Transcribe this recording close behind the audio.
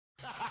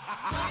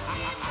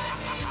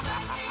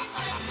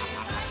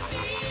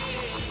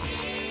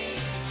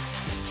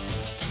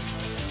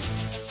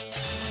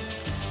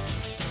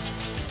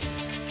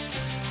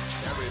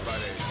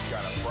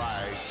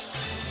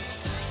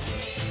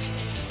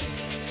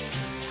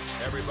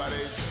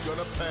Everybody's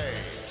gonna pay.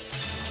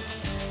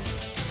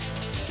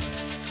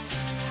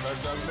 'Cause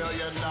the $1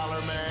 Million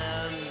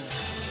Man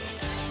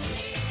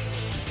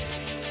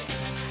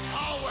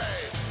always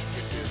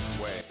gets his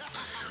way.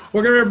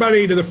 Welcome,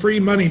 everybody, to the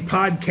Free Money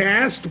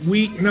Podcast.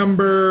 Week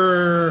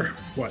number,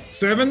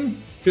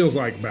 7? Feels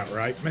like about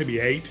right, maybe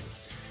 8.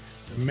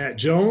 I'm Matt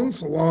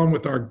Jones, along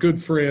with our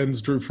good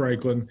friends, Drew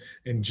Franklin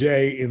and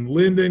Jay in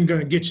Linden,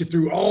 going to get you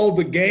through all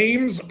the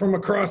games from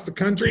across the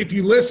country. If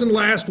you listened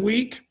last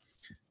week,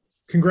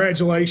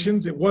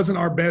 congratulations. It wasn't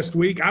our best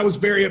week. I was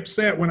very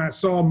upset when I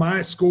saw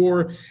my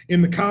score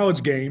in the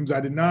college games.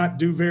 I did not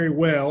do very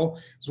well.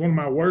 It was one of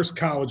my worst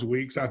college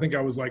weeks. I think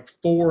I was like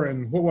 4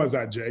 and, what was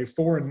I, Jay?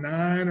 4 and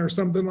 9 or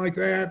something like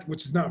that,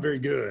 which is not very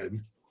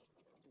good.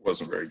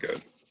 Wasn't very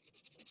good.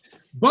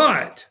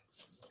 But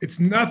it's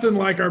nothing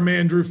like our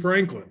man Drew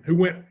Franklin, who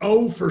went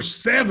 0 for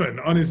 7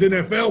 on his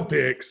NFL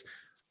picks,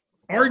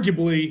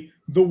 arguably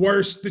the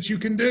worst that you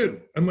can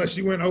do, unless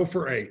you went 0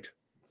 for 8.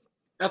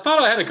 I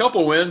thought I had a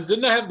couple wins.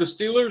 Didn't I have the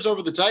Steelers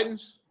over the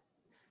Titans?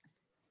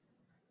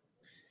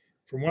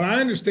 From what I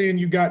understand,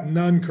 you got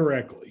none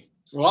correctly.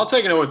 Well, I'll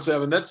take an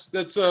 0-7.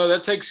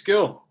 That takes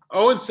skill.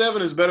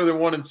 0-7 is better than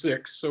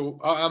 1-6, so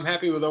I'm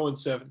happy with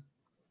 0-7.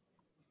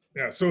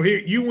 Yeah. So here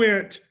you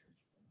went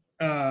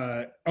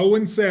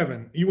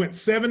 0-7. You went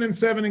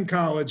 7-7 in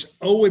college,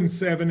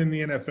 0-7 in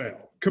the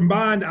NFL.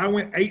 Combined, I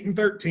went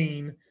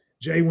 8-13.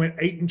 Jay went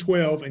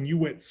 8-12, and you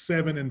went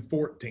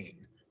 7-14.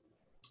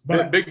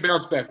 But big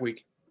bounce back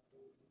week.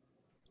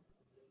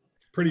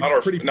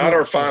 Not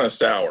our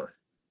finest hour.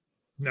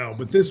 No,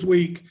 but this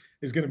week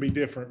is going to be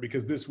different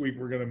because this week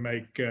we're going to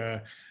make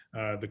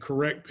the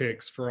correct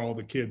picks for all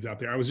the kids out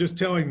there. I was just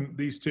telling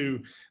these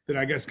two that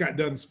I guess got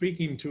done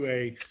speaking to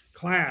a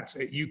class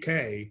at UK,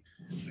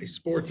 a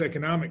sports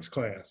economics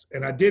class,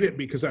 and I did it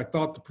because I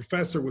thought the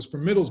professor was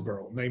from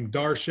Middlesbrough, named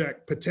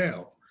Darshak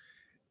Patel,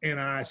 and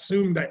I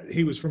assumed that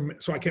he was from.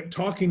 So I kept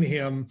talking to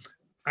him.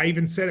 I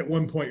even said at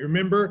one point,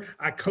 "Remember,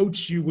 I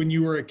coached you when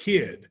you were a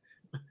kid,"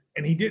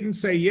 and he didn't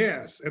say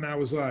yes, and I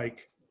was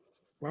like,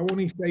 why won't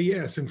he say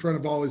yes in front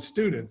of all his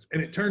students?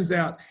 And it turns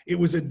out it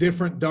was a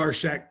different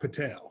Darshak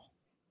Patel.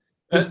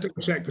 This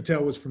Darshak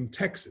Patel was from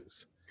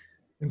Texas.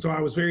 And so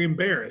I was very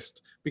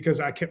embarrassed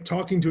because I kept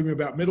talking to him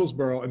about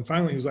Middlesbrough, and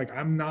finally he was like,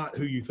 I'm not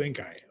who you think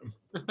I am.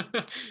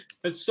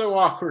 It's so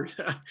awkward.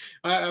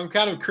 I'm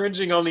kind of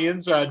cringing on the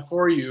inside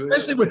for you.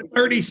 Especially with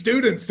 30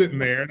 students sitting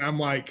there. And I'm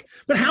like,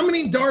 but how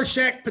many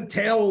Darshak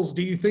Patels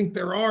do you think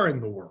there are in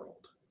the world?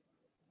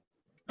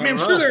 I mean, I'm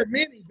sure there are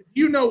many, but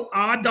you know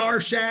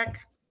Darshak?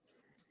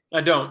 I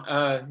don't.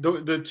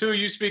 The two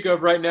you speak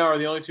of right now are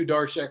the only two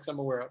Darshaks I'm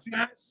aware of. And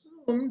I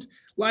assumed,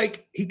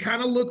 like, he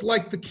kind of looked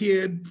like the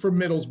kid from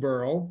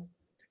Middlesbrough.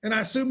 And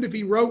I assumed if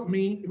he wrote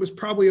me, it was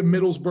probably a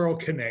Middlesbrough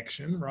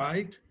connection,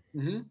 right?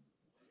 Mm-hmm.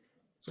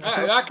 So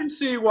I can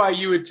see why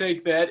you would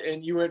take that,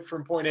 and you went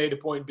from point A to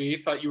point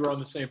B. Thought you were on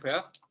the same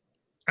path.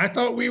 I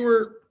thought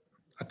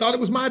it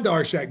was my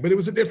Darshak, but it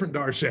was a different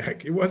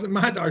Darshak. It wasn't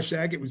my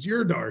Darshak. It was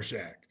your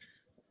Darshak.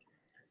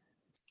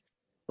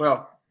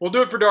 Well, we'll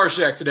do it for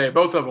Darshak today,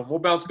 both of them. We'll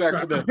bounce back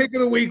for them. The pick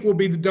of the week will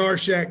be the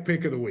Darshak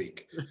pick of the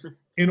week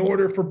in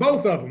order for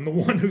both of them, the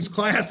one whose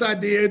class I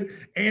did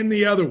and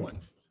the other one.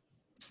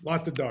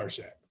 Lots of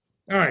Darshaks.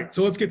 All right,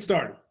 so let's get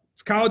started.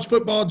 It's college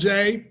football,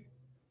 Jay.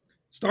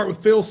 Start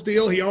with Phil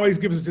Steele. He always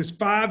gives us his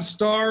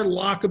 5-star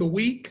lock of the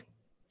week.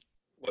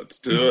 Let's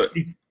do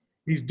it.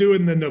 He's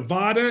doing the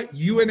Nevada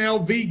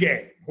UNLV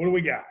game. What do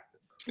we got?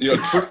 You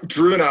know,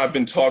 Drew and I have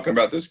been talking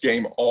about this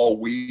game all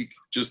week,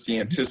 just the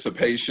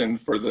anticipation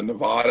for the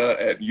Nevada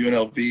at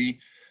UNLV.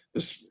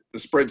 The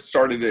spread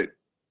started at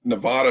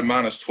Nevada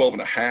minus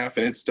 12.5,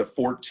 and it's to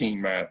 14,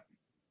 Matt.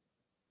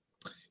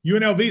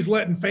 UNLV's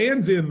letting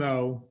fans in,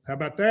 though. How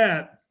about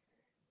that?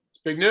 It's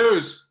big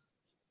news.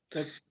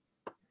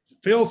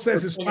 Phil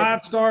says his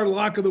 5-star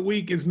lock of the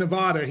week is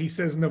Nevada. He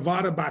says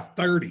Nevada by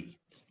 30.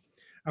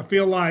 I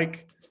feel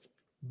like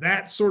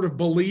that sort of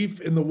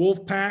belief in the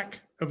wolf pack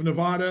of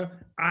Nevada,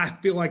 I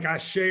feel like I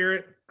share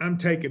it. I'm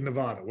taking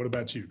Nevada. What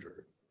about you, Drew?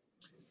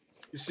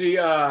 You see,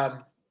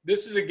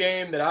 this is a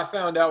game that I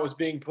found out was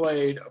being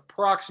played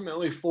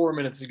approximately 4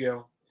 minutes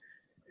ago.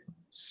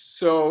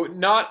 So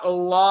not a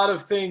lot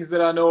of things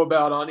that I know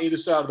about on either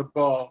side of the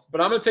ball.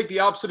 But I'm going to take the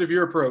opposite of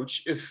your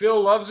approach. If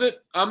Phil loves it,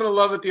 I'm going to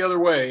love it the other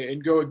way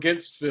and go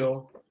against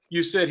Phil.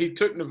 You said he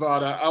took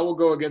Nevada. I will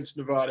go against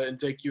Nevada and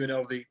take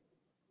UNLV.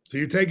 So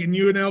you're taking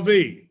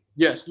UNLV?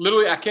 Yes.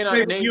 Literally, I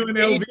cannot name UNLV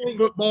anything.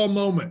 Football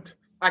moment.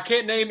 I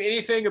can't name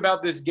anything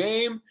about this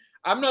game.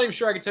 I'm not even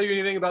sure I can tell you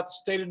anything about the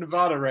state of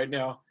Nevada right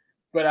now.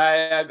 But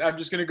I'm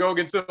just going to go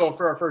against Phil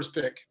for our first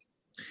pick.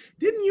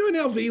 Didn't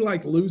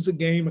UNLV lose a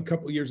game a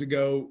couple of years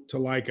ago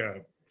to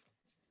a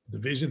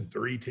Division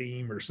III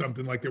team or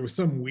something? Like there was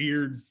some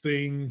weird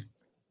thing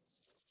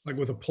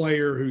with a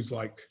player who's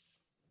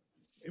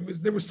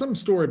there was some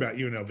story about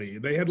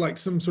UNLV. They had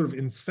some sort of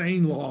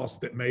insane loss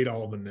that made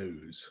all the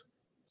news.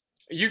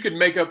 You could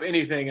make up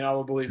anything and I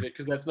will believe it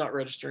because that's not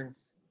registering.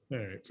 All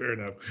right, fair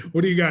enough.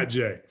 What do you got,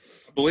 Jay?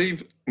 I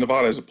believe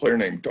Nevada has a player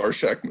named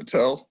Darshak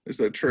Mattel. Is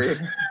that true?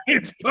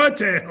 It's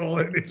Patel,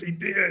 and if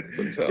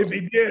Patel.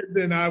 he did,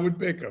 then I would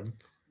pick him.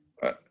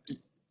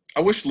 I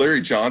wish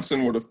Larry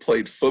Johnson would have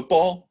played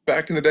football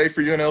back in the day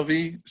for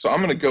UNLV. So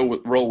I'm going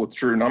to roll with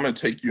Drew, and I'm going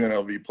to take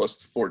UNLV plus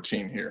the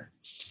 14 here.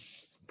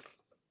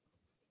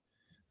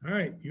 All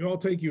right, you all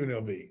take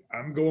UNLV.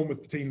 I'm going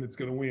with the team that's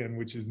going to win,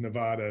 which is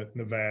Nevada,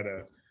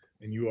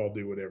 and you all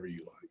do whatever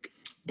you like.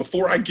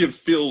 Before I give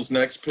Phil's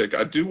next pick,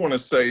 I do want to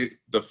say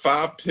the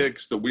 5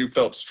 picks that we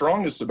felt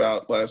strongest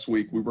about last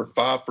week, we were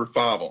 5 for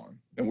 5 on.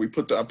 And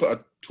I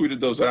tweeted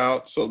those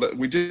out so that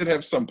we did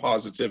have some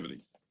positivity.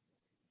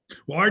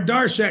 Well, our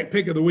Darshak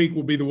pick of the week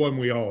will be the one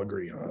we all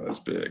agree on. Oh, that's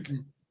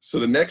big. So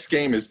the next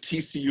game is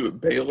TCU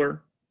at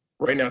Baylor.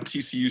 Right now,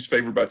 TCU's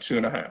favored by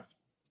 2.5.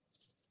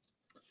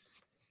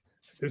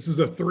 This is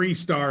a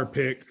 3-star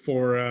pick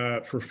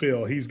for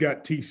Phil. He's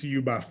got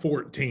TCU by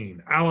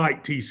 14. I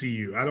like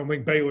TCU. I don't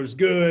think Baylor's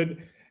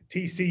good.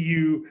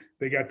 TCU,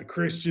 they got the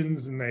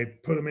Christians, and they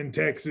put them in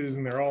Texas,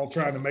 and they're all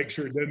trying to make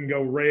sure it doesn't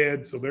go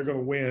red, so they're going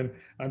to win.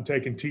 I'm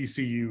taking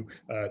TCU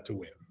to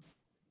win.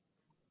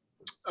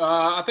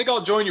 I think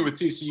I'll join you with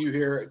TCU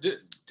here.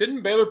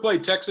 Didn't Baylor play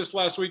Texas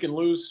last week and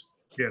lose?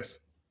 Yes.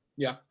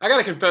 Yeah. I got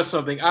to confess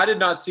something. I did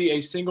not see a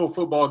single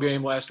football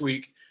game last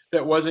week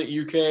that wasn't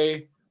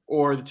UK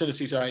or the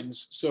Tennessee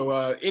Titans. So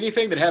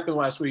anything that happened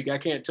last week, I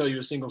can't tell you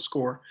a single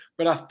score.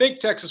 But I think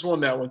Texas won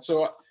that one.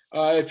 So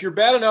if you're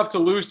bad enough to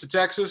lose to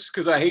Texas,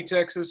 because I hate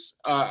Texas,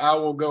 I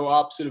will go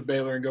opposite of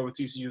Baylor and go with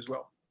TCU as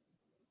well.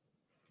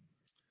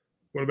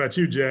 What about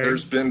you, Jay?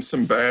 There's been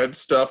some bad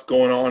stuff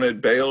going on at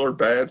Baylor,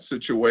 bad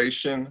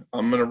situation.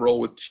 I'm going to roll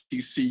with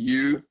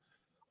TCU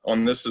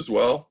on this as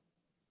well.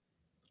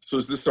 So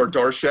is this our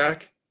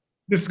Darshak?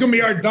 This is going to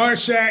be our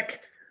Darshak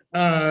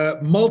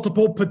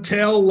multiple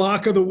Patel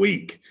lock of the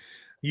week.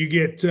 You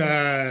get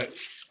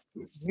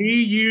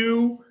me,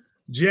 you,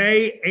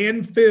 Jay,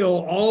 and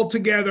Phil all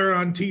together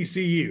on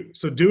TCU.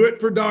 So do it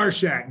for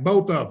Darshak,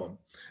 both of them.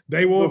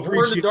 They will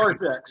appreciate it.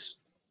 Darshaks.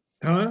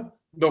 Huh?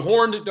 The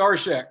horned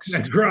Darshaks.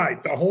 That's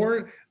right. The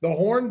horn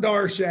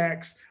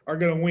Darshaks are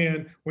going to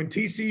win. When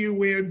TCU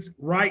wins,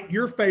 write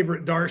your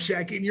favorite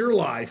Darshak in your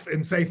life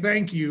and say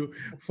thank you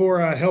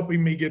for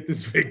helping me get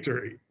this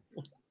victory.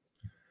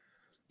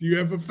 Do you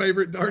have a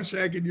favorite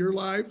Darshak in your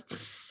life?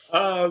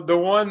 The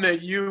one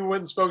that you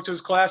went and spoke to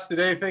his class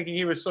today thinking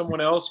he was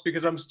someone else,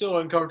 because I'm still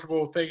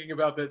uncomfortable thinking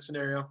about that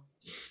scenario.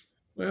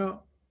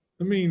 Well,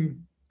 I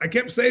mean, I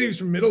kept saying he was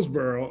from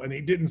Middlesboro, and he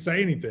didn't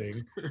say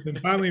anything. Then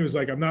finally he was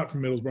like, I'm not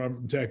from Middlesboro, I'm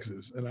from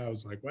Texas. And I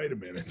was like, wait a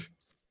minute.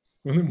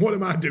 Well, then what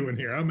am I doing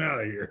here? I'm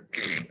out of here.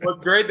 Well,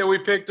 it's great that we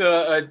picked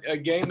a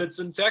game that's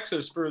in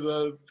Texas for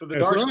the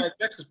Darshak right.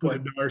 Texas play.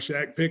 The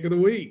Darshak pick of the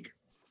week.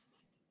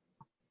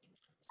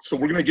 So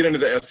we're going to get into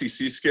the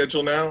SEC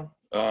schedule now.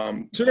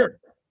 Sure.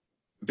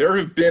 There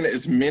have been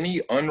as many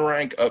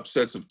unranked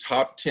upsets of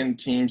top 10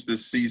 teams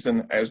this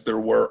season as there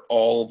were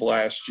all of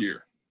last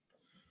year.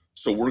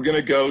 So we're going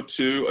to go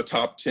to a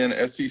top 10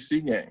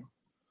 SEC game.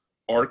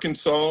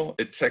 Arkansas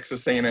at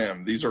Texas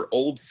A&M. These are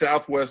old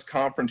Southwest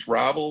Conference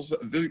rivals.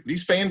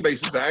 These fan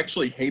bases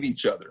actually hate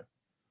each other.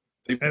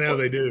 I know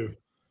they do.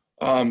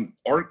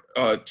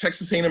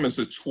 Texas A&M is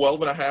a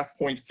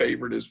 12.5-point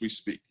favorite as we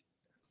speak.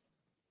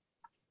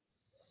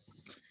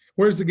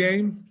 Where's the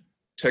game?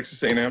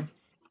 Texas A&M.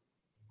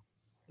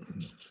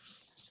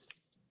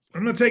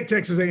 I'm going to take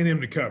Texas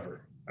A&M to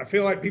cover. I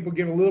feel like people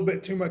give a little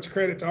bit too much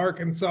credit to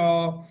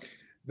Arkansas.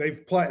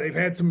 They've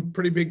had some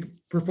pretty big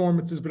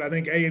performances, but I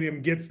think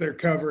A&M gets their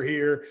cover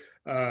here.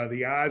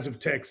 The eyes of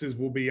Texas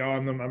will be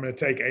on them. I'm going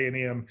to take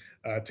A&M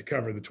to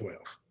cover the 12.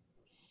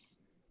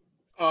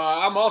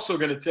 I'm also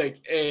going to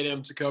take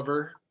A&M to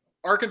cover.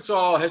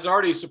 Arkansas has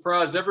already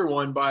surprised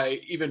everyone by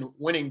even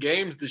winning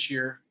games this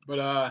year,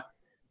 but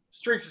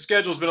strength of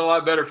schedule has been a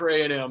lot better for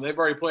A&M. They've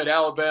already played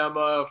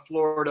Alabama,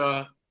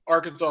 Florida.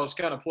 Arkansas has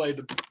kind of played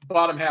the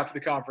bottom half of the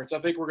conference. I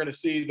think we're going to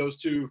see those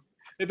two.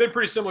 They've been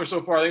pretty similar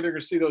so far. I think they're going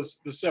to see those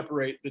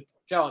separate the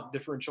talent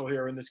differential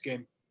here in this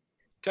game.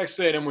 Texas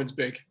A&M wins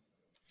big.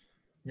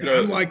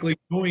 I'm likely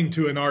going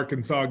to an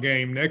Arkansas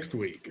game next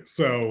week,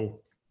 so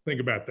think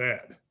about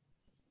that.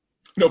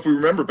 If we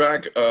remember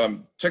back,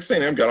 Texas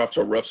A&M got off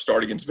to a rough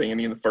start against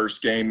Vandy in the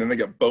first game. Then they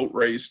got boat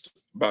raced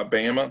by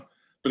Bama.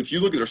 But if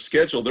you look at their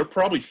schedule, they're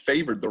probably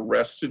favored the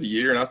rest of the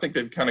year, and I think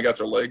they've kind of got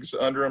their legs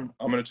under them.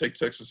 I'm going to take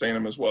Texas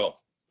A&M as well.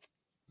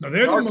 Now,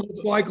 they're the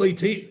most likely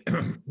team.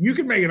 You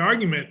could make an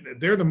argument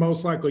that they're the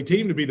most likely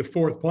team to be the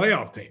 4th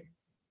playoff team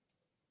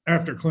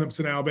after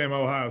Clemson,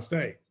 Alabama, Ohio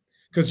State.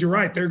 Because you're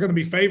right, they're going to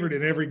be favored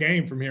in every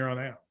game from here on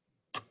out.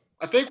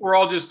 I think we're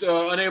all just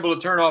unable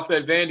to turn off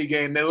that Vandy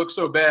game. They look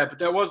so bad, but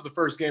that was the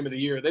first game of the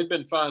year. They've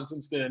been fine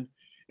since then.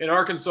 And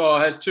Arkansas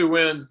has 2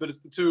 wins, but it's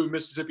the 2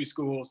 Mississippi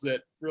schools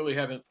that really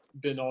haven't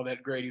been all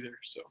that great either.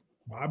 So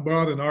I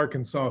bought an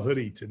Arkansas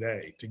hoodie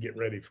today to get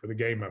ready for the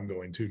game I'm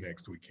going to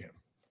next weekend.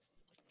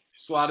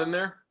 Slide in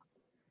there?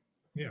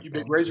 Yeah. You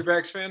big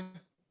Razorbacks fan?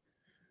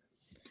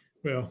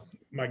 Well,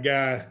 my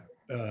guy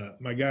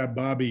my guy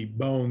Bobby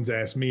Bones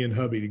asked me and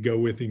hubby to go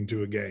with him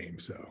to a game.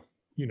 So,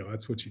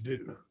 that's what you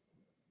do.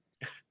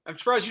 I'm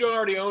surprised you don't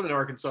already own an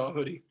Arkansas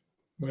hoodie.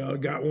 Well, I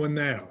got one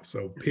now.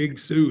 So Pig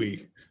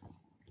Suey.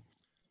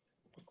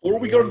 Before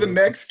we go to the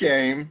next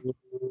game,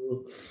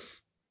 to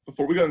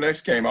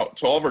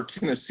all of our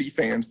Tennessee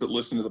fans that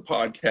listen to the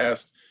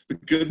podcast, the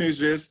good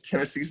news is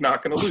Tennessee's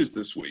not going to lose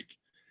this week.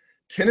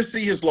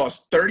 Tennessee has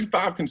lost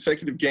 35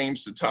 consecutive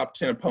games to top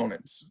 10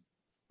 opponents.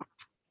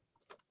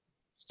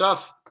 It's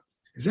tough.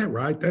 Is that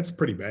right? That's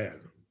pretty bad.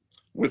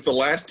 With the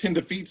last 10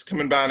 defeats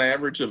coming by an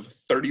average of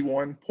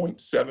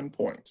 31.7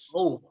 points.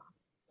 Oh,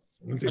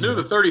 I knew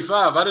the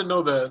 35. I didn't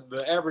know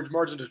the average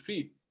margin of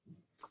defeat.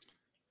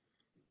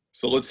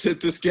 So let's hit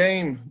this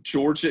game.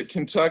 Georgia at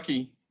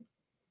Kentucky.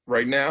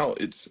 Right now,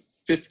 it's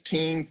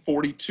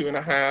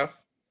 15-42.5.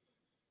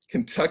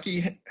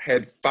 Kentucky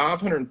had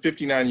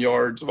 559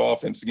 yards of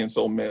offense against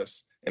Ole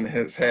Miss and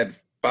has had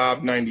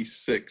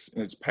 596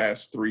 in its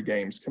past 3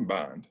 games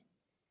combined.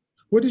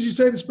 What did you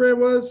say the spread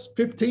was?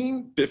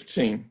 15?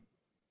 15.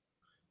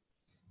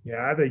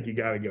 Yeah, I think you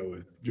got to go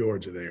with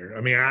Georgia there.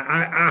 I mean,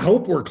 I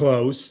hope we're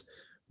close,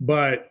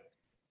 but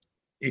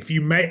if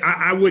you may,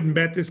 I wouldn't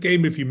bet this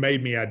game. If you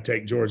made me, I'd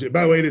take Georgia.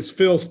 By the way, it is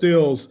Phil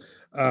Still's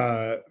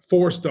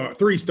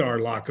 3-star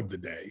lock of the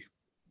day.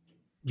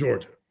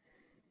 Georgia.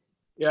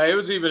 Yeah, it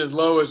was even as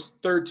low as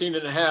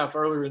 13.5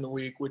 earlier in the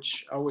week,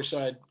 which I wish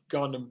I had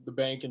gone to the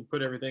bank and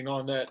put everything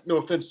on that. No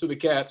offense to the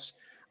Cats.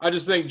 I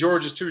just think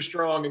Georgia's too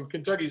strong, and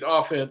Kentucky's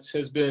offense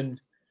has been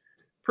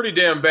pretty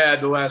damn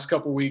bad the last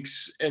couple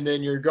weeks. And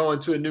then you're going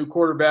to a new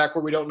quarterback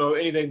where we don't know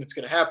anything that's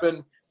going to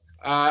happen.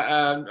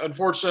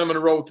 Unfortunately, I'm going to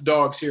roll with the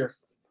dogs here.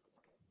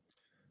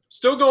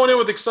 Still going in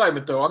with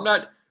excitement, though. I'm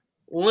not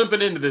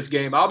limping into this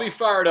game. I'll be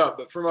fired up,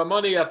 but for my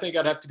money, I think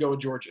I'd have to go with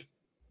Georgia.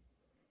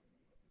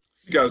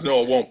 You guys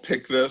know I won't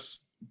pick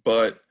this,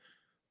 but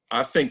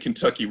I think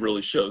Kentucky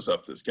really shows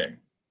up this game.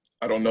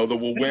 I don't know that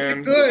we'll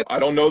win. I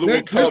don't know that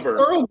we'll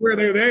cover. Where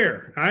they're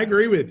there. I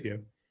agree with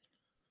you.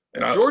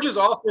 And Georgia's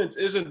offense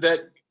isn't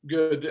that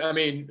good. I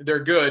mean,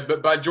 they're good,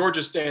 but by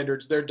Georgia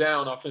standards, they're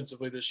down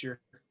offensively this year.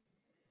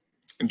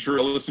 And Drew,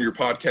 I listened to your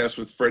podcast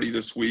with Freddie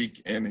this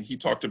week, and he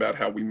talked about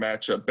how we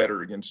match up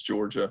better against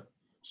Georgia.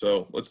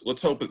 So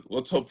let's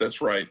hope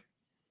that's right.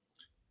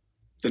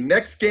 The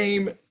next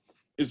game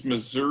is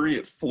Missouri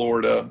at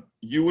Florida.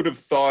 You would have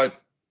thought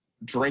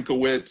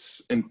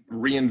Drinkowitz and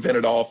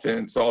reinvented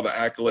offense, all the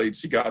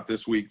accolades he got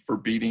this week for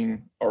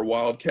beating our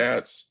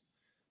Wildcats.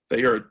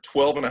 They are a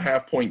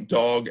 12.5-point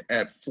dog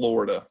at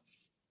Florida.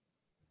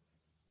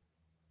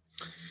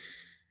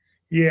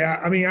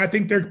 Yeah, I mean, I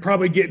think they're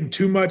probably getting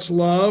too much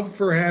love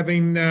for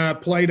having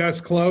played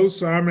us close.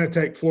 So I'm going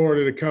to take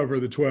Florida to cover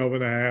the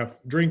 12.5.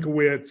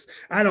 Drinkowitz,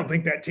 I don't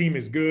think that team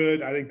is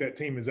good. I think that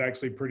team is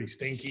actually pretty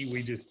stinky.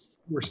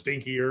 We're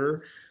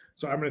stinkier.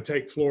 So I'm going to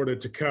take Florida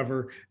to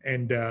cover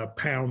and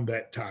pound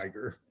that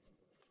Tiger.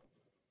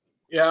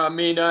 Yeah, I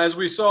mean, as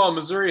we saw,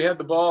 Missouri had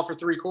the ball for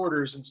 3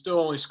 quarters and still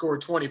only scored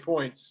 20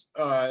 points.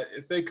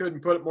 If they couldn't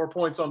put more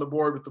points on the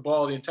board with the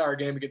ball the entire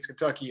game against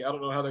Kentucky, I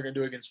don't know how they're going to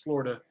do against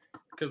Florida,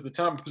 because the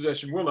time of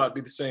possession will not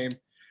be the same.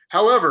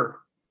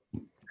 However,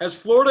 has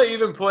Florida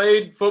even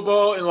played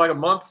football in like a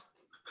month?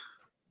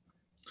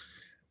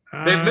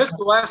 They've missed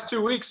the last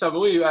 2 weeks, I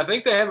believe. I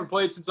think they haven't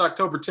played since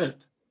October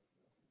 10th.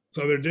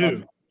 So they're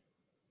due.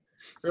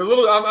 They're a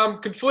little. I'm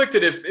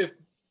conflicted.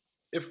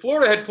 If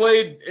Florida had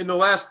played in the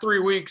last 3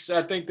 weeks,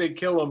 I think they'd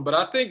kill them. But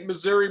I think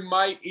Missouri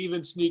might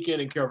even sneak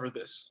in and cover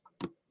this.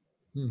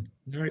 All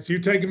right, so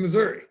you're taking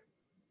Missouri.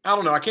 I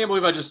don't know. I can't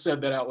believe I just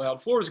said that out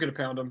loud. Florida's going to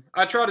pound them.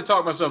 I try to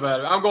talk myself out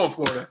of it. I'm going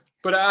Florida.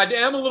 But I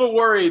am a little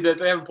worried that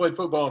they haven't played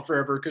football in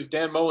forever because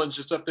Dan Mullen's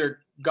just up there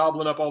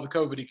gobbling up all the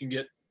COVID he can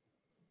get.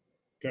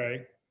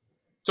 Okay.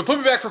 So put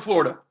me back for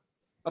Florida.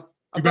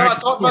 I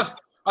thought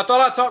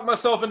I talked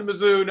myself into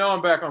Mizzou. Now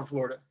I'm back on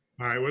Florida.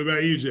 All right, what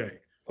about you, Jay?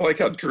 I like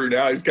how Drew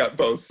now he's got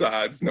both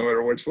sides, no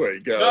matter which way he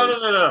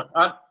goes. No.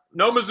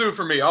 No Mizzou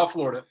for me. All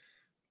Florida.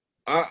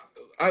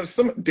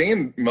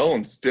 Dan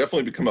Mullen's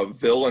definitely become a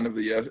villain of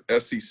the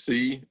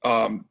SEC.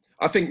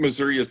 I think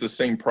Missouri has the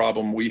same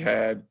problem we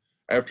had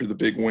after the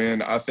big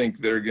win. I think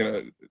they're going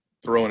to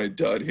throw in a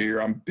dud here.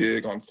 I'm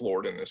big on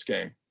Florida in this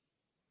game.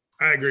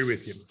 I agree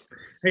with you.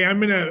 Hey, I'm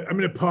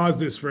gonna pause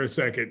this for a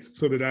second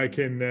so that I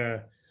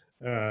can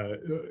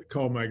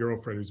call my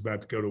girlfriend who's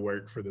about to go to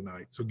work for the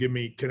night. So can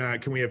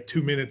we have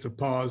 2 minutes of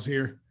pause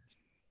here?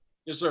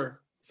 Yes, sir.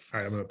 All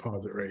right, I'm going to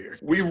pause it right here.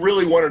 We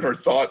really wanted her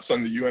thoughts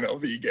on the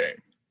UNLV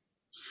game.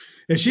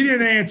 And she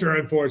didn't answer,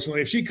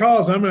 unfortunately. If she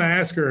calls, I'm going to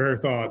ask her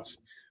thoughts.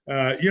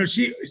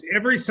 She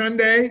every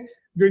Sunday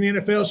during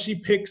the NFL, she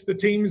picks the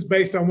teams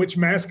based on which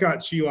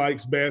mascot she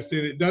likes best,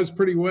 and it does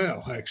pretty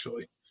well,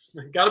 actually.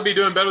 Got to be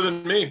doing better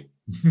than me.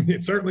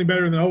 It's certainly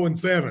better than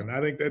 0-7.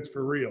 I think that's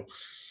for real.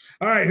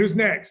 All right, who's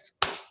next?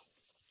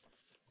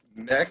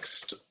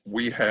 Next,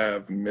 we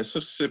have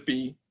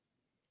Mississippi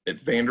at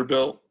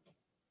Vanderbilt.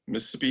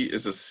 Mississippi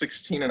is a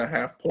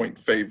 16.5-point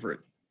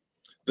favorite.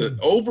 The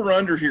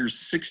over-under here is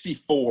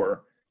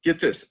 64. Get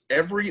this,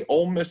 every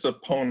Ole Miss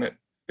opponent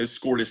has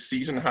scored a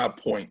season-high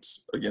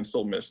points against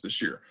Ole Miss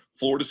this year.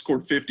 Florida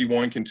scored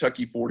 51,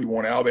 Kentucky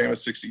 41, Alabama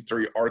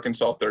 63,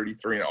 Arkansas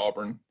 33, and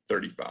Auburn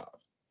 35.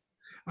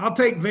 I'll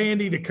take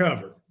Vandy to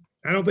cover.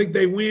 I don't think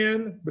they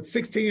win, but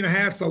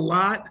 16.5 is a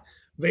lot.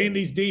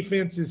 Vandy's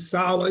defense is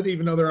solid,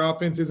 even though their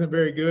offense isn't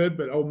very good,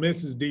 but Ole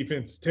Miss's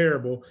defense is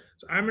terrible.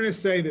 So I'm going to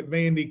say that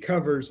Vandy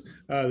covers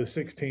the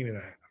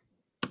 16.5.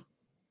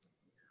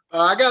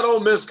 I got Ole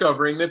Miss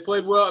covering. They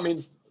played well. I mean,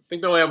 I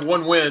think they only have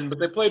one win, but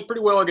they played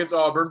pretty well against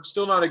Auburn.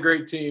 Still not a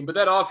great team, but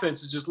that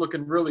offense is just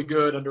looking really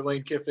good under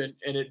Lane Kiffin.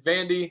 And at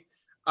Vandy,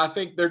 I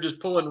think they're just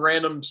pulling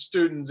random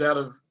students out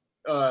of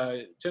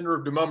Tender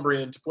of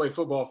Demumbrian to play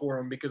football for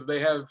them because they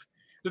have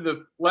 –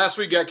 the last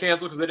week got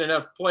canceled because they didn't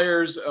have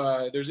players.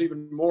 There's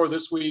even more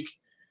this week.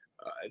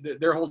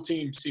 Their whole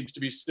team seems to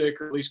be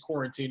sick or at least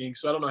quarantining,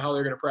 so I don't know how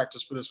they're going to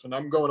practice for this one.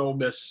 I'm going Ole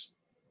Miss.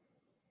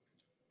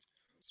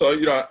 So,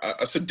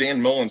 I said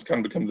Dan Mullen's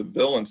kind of become the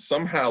villain.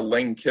 Somehow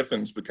Lane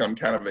Kiffin's become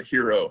kind of a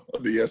hero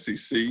of the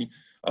SEC.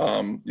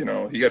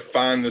 He got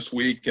fined this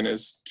week and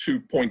has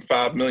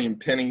 2.5 million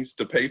pennies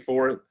to pay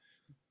for it.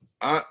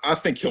 I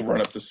think he'll run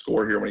up the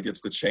score here when he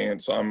gets the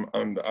chance. I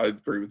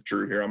agree with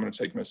Drew here. I'm going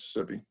to take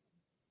Mississippi.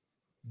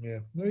 Yeah.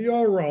 No, you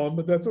are wrong,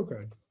 but that's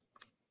okay.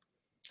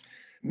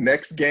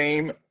 Next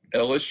game,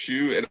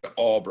 LSU at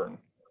Auburn.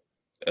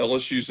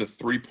 LSU's a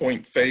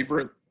 3-point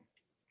favorite.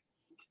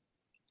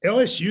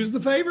 LSU's the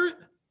favorite?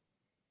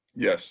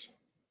 Yes.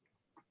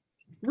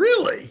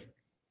 Really?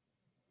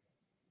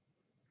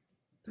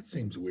 That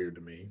seems weird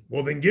to me.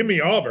 Well, then give me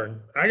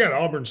Auburn. I got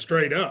Auburn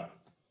straight up.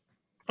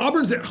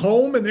 Auburn's at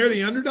home and they're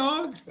the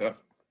underdog? Yeah.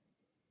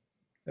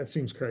 That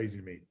seems crazy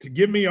to me. To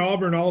give me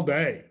Auburn all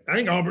day. I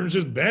think Auburn's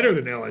just better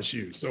than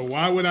LSU. So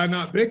why would I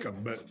not pick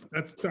them? But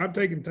I'm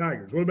taking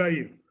Tigers. What about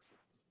you?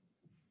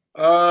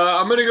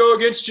 I'm going to go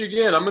against you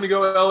again. I'm going to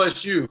go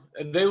LSU.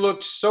 And they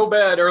looked so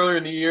bad earlier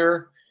in the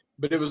year,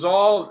 but it was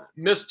all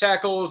missed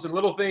tackles and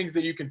little things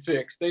that you can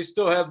fix. They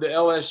still have the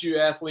LSU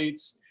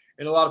athletes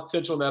and a lot of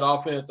potential in that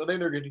offense. I think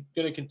they're going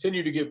to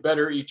continue to get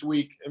better each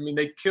week. I mean,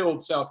 they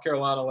killed South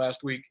Carolina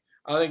last week.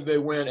 I think they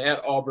win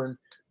at Auburn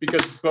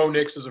because Bo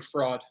Nix is a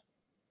fraud.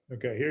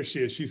 Okay, here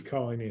she is. She's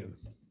calling in.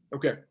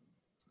 Okay.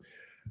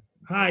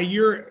 Hi,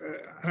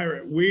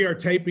 we are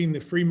taping the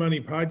Free Money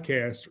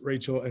podcast,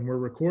 Rachel, and we're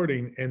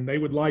recording, and they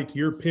would like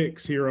your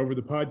picks here over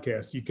the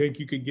podcast. You think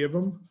you could give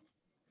them?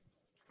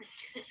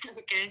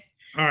 Okay.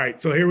 All right,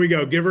 so here we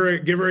go. Give her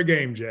a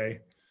game, Jay.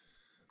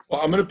 Well,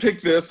 I'm going to pick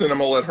this, and I'm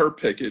going to let her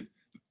pick it.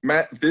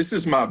 Matt, this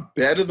is my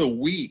bet of the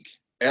week,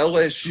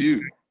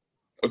 LSU.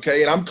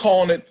 Okay, and I'm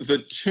calling it the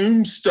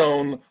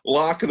Tombstone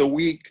Lock of the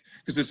Week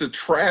because it's a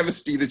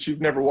travesty that you've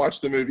never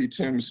watched the movie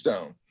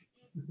Tombstone.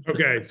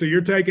 Okay, so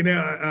you're taking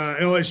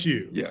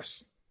LSU.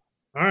 Yes.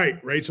 All right,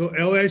 Rachel,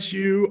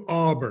 LSU,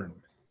 Auburn.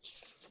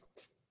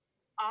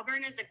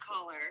 Auburn is a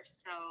color,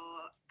 so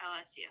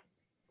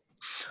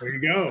LSU. There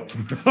you go.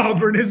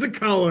 Auburn is a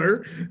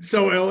color,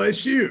 so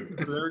LSU.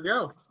 There we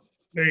go.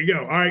 There you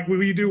go. All right,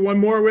 will you do one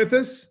more with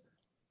us?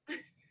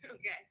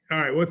 Okay. All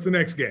right, what's the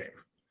next game?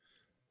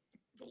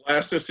 The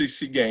last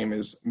SEC game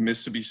is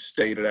Mississippi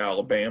State at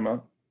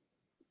Alabama.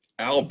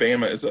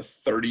 Alabama is a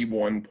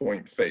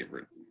 31-point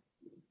favorite.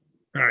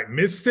 All right,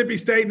 Mississippi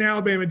State and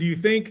Alabama. Do you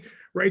think,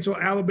 Rachel,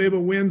 Alabama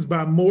wins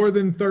by more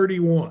than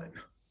 31?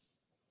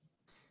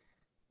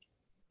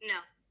 No,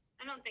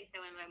 I don't think they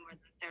win by more than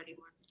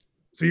 31.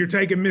 So you're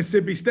taking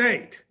Mississippi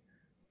State.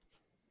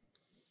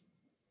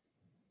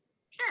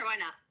 Sure, why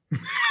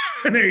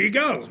not? There you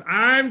go.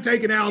 I'm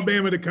taking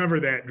Alabama to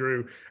cover that,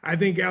 Drew. I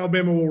think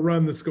Alabama will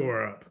run the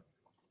score up.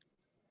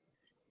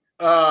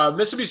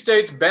 Mississippi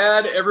State's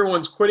bad.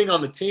 Everyone's quitting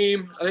on the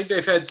team. I think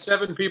they've had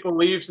 7 people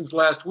leave since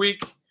last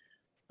week.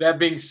 That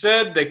being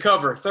said, they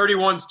cover.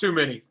 31's too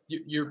many.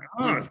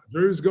 So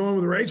Drew's going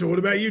with Rachel. What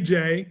about you,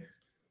 Jay?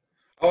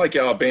 I like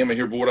Alabama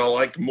here, but what I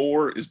like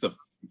more is the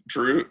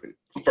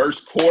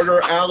first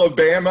quarter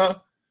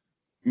Alabama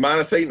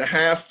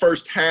 -8.5,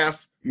 first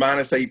half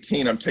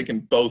 -18. I'm taking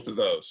both of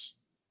those.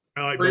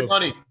 I like free both.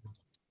 money.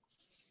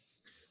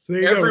 So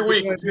there you Every go.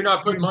 week if you're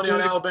not putting money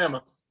on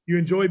Alabama. You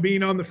enjoy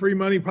being on the Free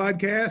Money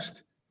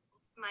podcast?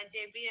 My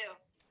debut.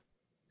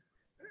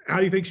 How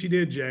do you think she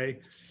did, Jay?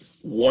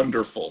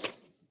 Wonderful.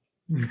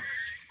 All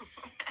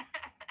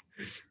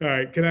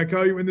right. Can I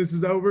call you when this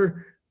is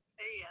over?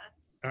 There you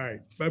All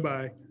right.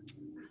 Bye-bye.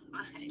 go.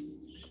 Bye.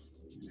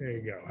 There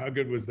you go. How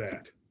good was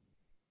that?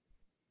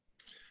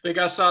 I think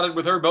I sided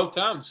with her both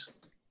times.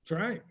 That's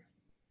right.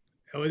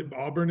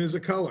 Auburn is a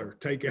color.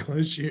 Take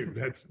LSU.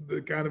 That's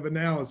the kind of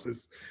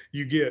analysis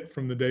you get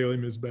from the Daily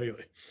Miss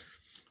Bailey.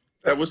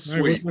 That was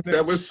All right, sweet.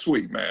 That was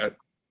sweet, Matt.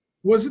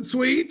 Was it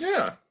sweet?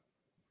 Yeah.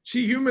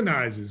 She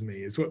humanizes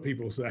me, is what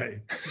people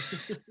say.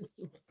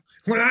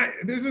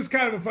 This is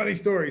kind of a funny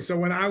story. So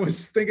when I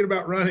was thinking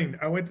about running,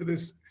 I went to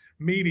this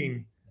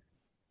meeting.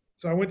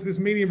 So I went to this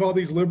meeting of all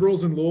these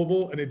liberals in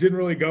Louisville, and it didn't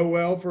really go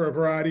well for a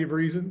variety of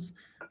reasons.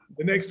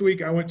 The next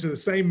week, I went to the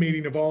same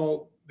meeting of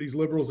all these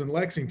liberals in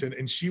Lexington,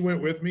 and she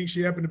went with me.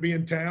 She happened to be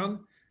in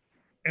town.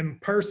 and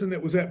person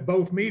that was at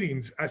both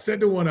meetings, I said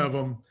to one of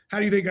them, "How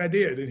do you think I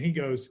did?" And he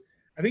goes,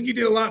 "I think you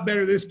did a lot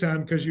better this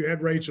time because you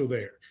had Rachel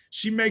there.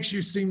 She makes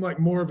you seem like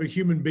more of a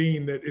human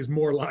being that is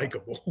more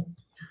likable."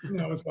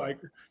 And I was like,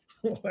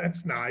 "Well,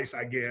 that's nice,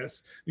 I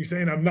guess. You're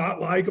saying I'm not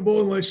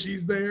likable unless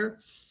she's there?"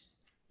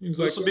 He was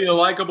This like, will be a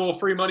likable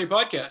free money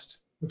podcast.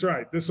 "That's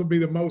right. This will be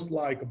the most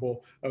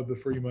likable of the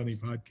Free Money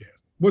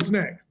podcast." What's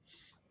next?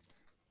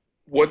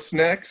 What's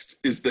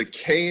next is the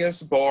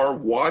KS Bar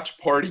Watch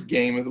Party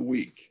Game of the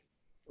Week.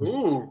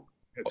 Ooh.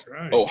 That's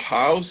right.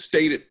 Ohio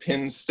State at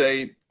Penn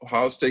State.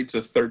 Ohio State's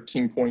a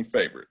 13-point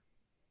favorite.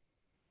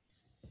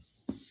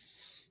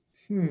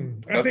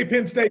 I say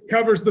Penn State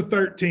covers the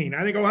 13.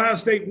 I think Ohio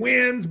State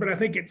wins, but I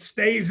think it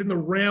stays in the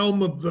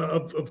realm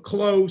of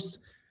close.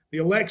 The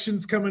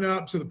election's coming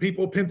up, so the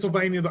people of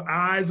Pennsylvania, the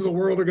eyes of the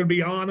world are going to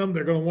be on them.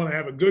 They're going to want to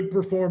have a good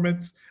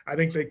performance. I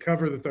think they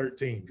cover the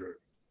 13, Drew.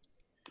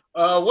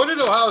 What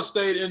did Ohio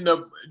State end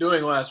up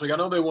doing last week? I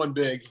know they won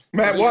big.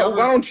 Matt, why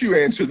don't you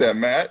answer that,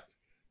 Matt?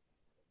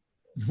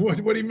 What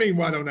do you mean,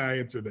 why don't I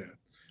answer that?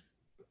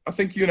 I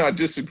think you and I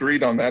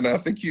disagreed on that, and I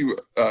think you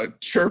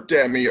chirped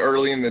at me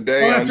early in the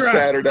day on That's right.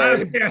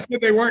 Saturday. I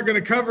said they weren't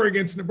going to cover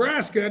against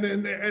Nebraska,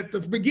 and at the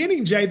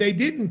beginning, Jay, they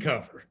didn't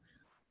cover.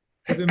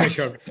 But then they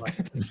covered.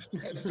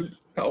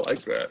 I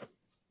like that.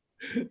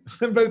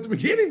 But at the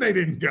beginning, they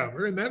didn't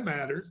cover, and that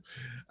matters.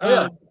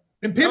 Yeah.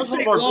 And That was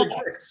one of our big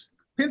picks.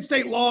 Penn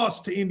State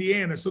lost to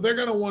Indiana, so they're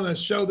going to want to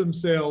show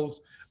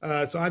themselves.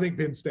 So I think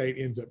Penn State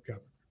ends up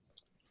covering.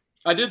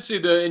 I did see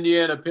the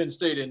Indiana-Penn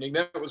State ending.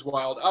 That was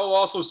wild. I will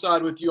also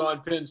side with you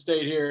on Penn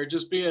State here,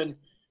 just being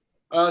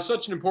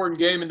such an important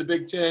game in the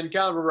Big Ten,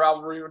 kind of a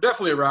rivalry, or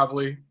definitely a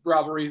rivalry.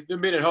 Them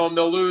being at home,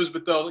 they'll lose,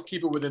 but they'll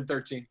keep it within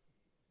 13.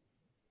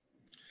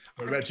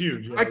 What about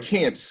you, Joe? I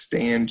can't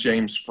stand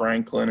James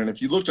Franklin, and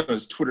if you looked on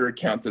his Twitter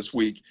account this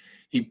week,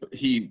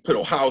 he put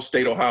Ohio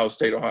State.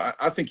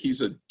 I think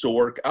he's a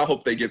dork. I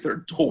hope they get their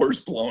doors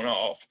blown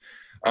off.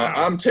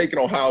 I'm taking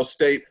Ohio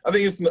State. I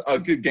think it's a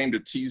good game to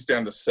tease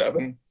down to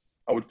 7.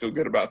 I would feel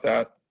good about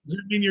that. Does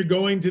it mean you're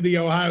going to the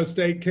Ohio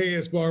State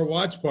KS Bar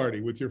watch party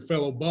with your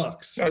fellow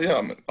Bucks? Oh,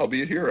 yeah, I'll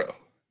be a hero.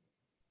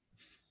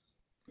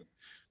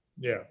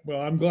 Yeah,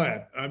 well, I'm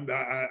glad.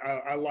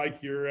 I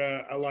like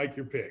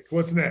your pick.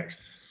 What's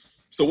next?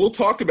 So we'll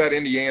talk about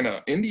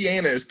Indiana.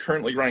 Indiana is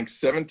currently ranked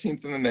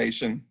 17th in the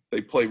nation.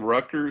 They play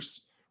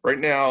Rutgers. Right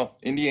now,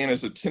 Indiana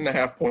is a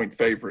 10.5-point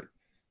favorite.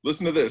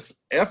 Listen to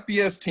this.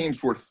 FBS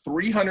teams were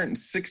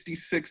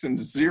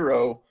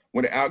 366-0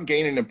 when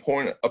outgaining an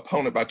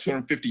opponent by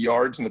 250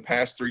 yards in the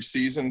past 3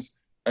 seasons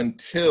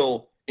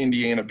until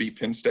Indiana beat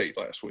Penn State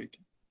last week.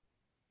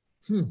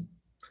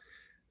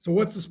 So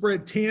what's the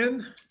spread,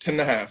 10?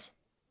 10.5.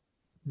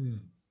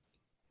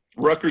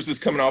 Rutgers is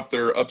coming off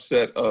their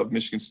upset of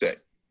Michigan State.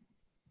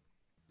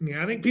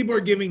 Yeah, I think people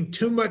are giving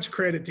too much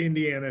credit to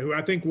Indiana, who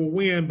I think will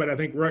win, but I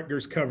think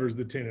Rutgers covers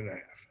the 10.5.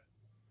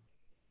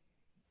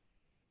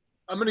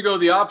 I'm going to go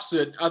the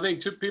opposite. I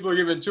think people are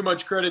giving too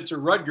much credit to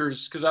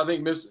Rutgers because I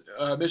think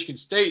Michigan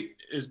State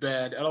is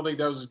bad. I don't think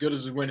that was as good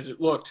as a win as it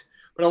looked.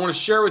 But I want to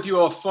share with you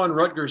a fun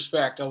Rutgers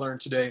fact I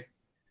learned today.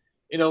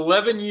 In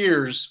 11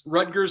 years,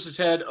 Rutgers has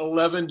had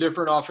 11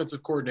 different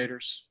offensive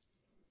coordinators.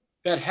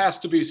 That has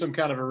to be some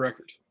kind of a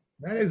record.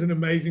 That is an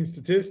amazing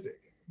statistic.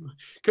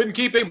 Couldn't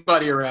keep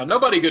anybody around.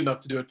 Nobody good enough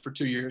to do it for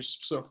 2 years.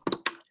 So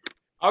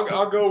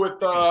I'll go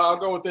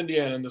with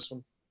Indiana in this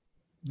one.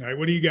 All right,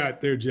 what do you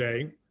got there,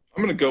 Jay?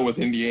 I'm going to go with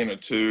Indiana,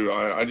 too.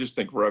 I just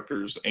think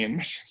Rutgers and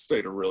Michigan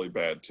State are really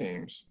bad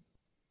teams.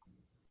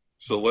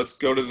 So let's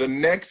go to the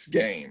next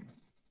game.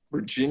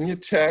 Virginia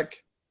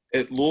Tech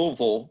at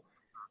Louisville.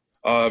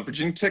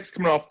 Virginia Tech's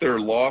coming off their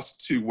loss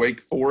to Wake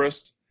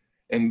Forest,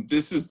 and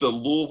this is the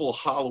Louisville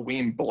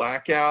Halloween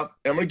blackout.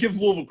 And I'm going to give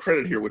Louisville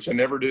credit here, which I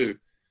never do.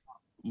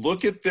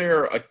 Look at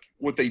their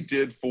what they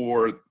did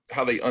for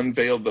how they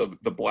unveiled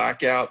the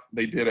blackout.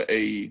 They did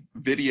a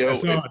video.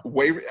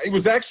 It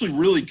was actually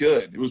really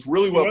good. It was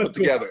really well put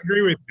together. I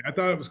agree with you. I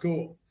thought it was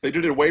cool. They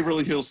did it at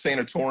Waverly Hills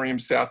Sanatorium,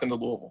 south end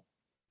of Louisville.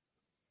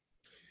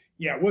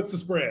 Yeah, what's the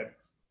spread?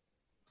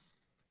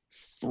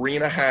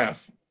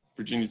 3.5,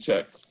 Virginia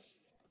Tech.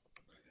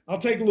 I'll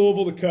take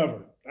Louisville to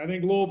cover. I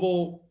think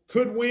Louisville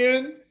could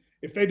win.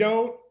 If they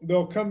don't,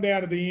 they'll come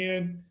down to the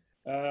end.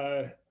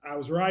 I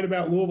was right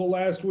about Louisville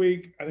last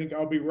week. I think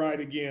I'll be right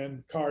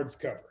again. Cards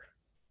cover.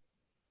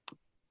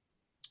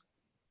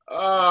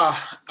 I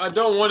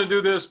don't want to do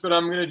this, but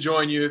I'm going to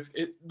join you.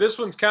 This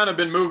one's kind of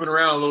been moving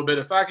around a little bit.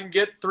 If I can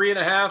get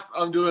 3.5,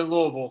 I'm doing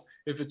Louisville.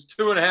 If it's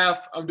 2.5,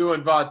 I'm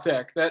doing Va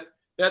Tech.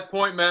 That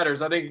point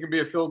matters. I think it can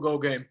be a field goal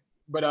game.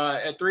 But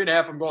at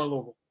 3.5, I'm going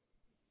Louisville.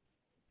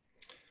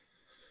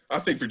 I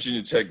think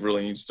Virginia Tech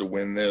really needs to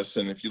win this.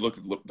 And if you look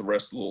at the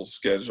rest of the little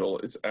schedule,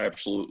 it's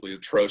absolutely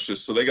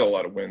atrocious. So they got a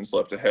lot of wins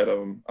left ahead of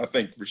them. I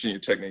think Virginia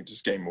Tech needs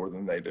this game more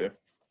than they do.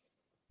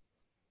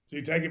 So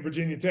you take it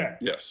Virginia Tech?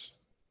 Yes.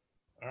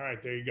 All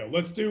right, there you go.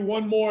 Let's do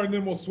one more, and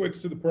then we'll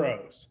switch to the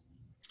pros.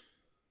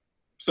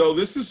 So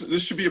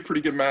this should be a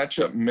pretty good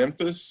matchup.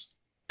 Memphis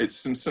at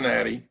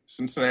Cincinnati.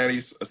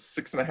 Cincinnati's a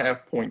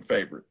 6.5-point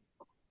favorite.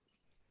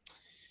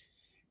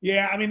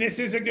 Yeah, I mean, this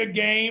is a good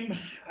game.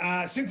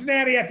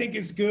 Cincinnati, I think,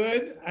 is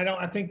good.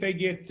 I think they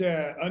get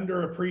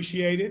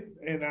underappreciated.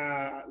 And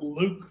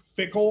Luke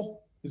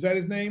Fickle, is that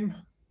his name?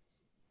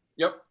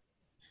 Yep.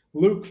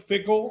 Luke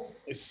Fickle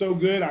is so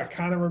good. I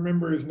kind of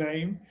remember his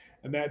name,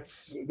 and that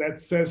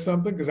says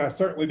something because I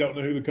certainly don't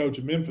know who the coach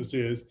of Memphis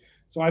is.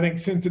 So I think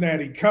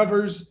Cincinnati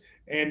covers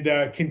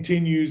and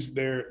continues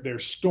their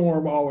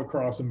storm all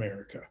across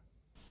America.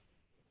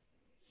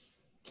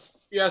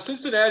 Yeah,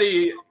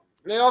 Cincinnati,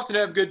 they often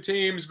have good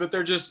teams, but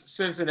they're just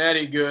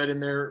Cincinnati good,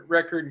 and their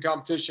record in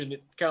competition,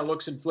 it kind of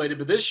looks inflated.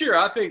 But this year,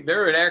 I think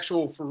they're an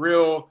actual, for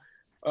real,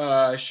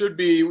 should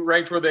be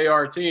ranked where they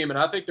are team, and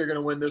I think they're going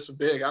to win this one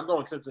big. I'm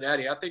going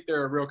Cincinnati. I think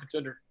they're a real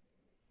contender.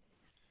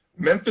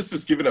 Memphis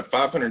has given up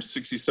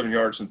 567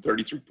 yards and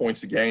 33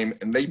 points a game,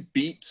 and they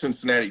beat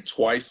Cincinnati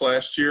twice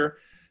last year.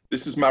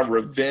 This is my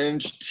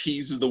revenge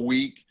tease of the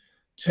week.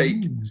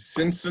 Take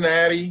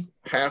Cincinnati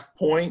half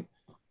point,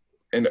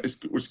 and it's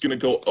going to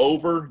go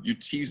over. You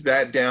tease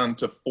that down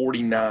to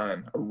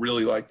 49. I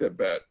really like that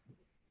bet.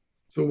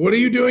 So what are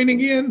you doing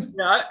again?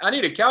 Yeah, I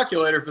need a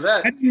calculator for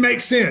that. That didn't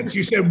make sense.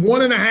 You said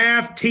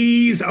 1.5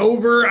 tease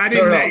over. I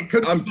didn't.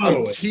 No,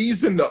 I'm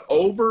teasing the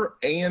over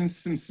and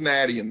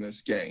Cincinnati in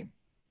this game.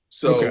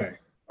 So okay.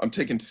 I'm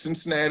taking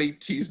Cincinnati,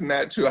 teasing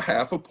that to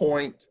 0.5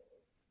 point,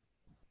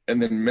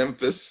 and then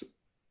Memphis.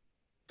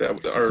 So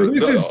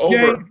this is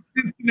over.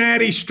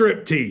 Cincinnati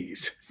strip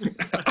tease.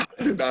 I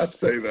did not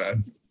say that.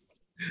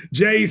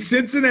 Jay's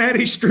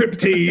Cincinnati strip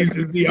tease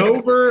is the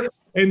over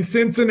and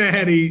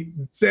Cincinnati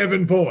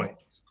 7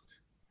 points.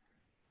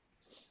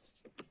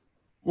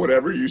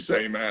 Whatever you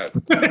say, Matt.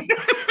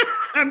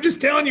 I'm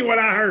just telling you what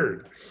I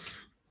heard.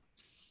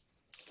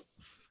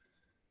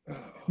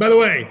 By the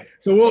way,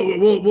 so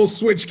we'll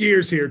switch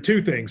gears here. Two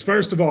things.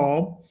 First of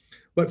all,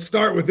 let's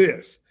start with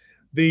this.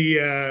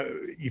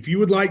 If you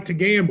would like to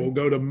gamble,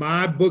 go to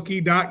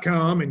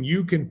mybookie.com and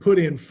you can put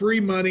in free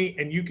money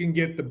and you can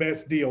get the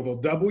best deal. They'll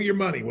double your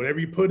money. Whatever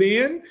you put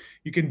in,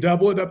 you can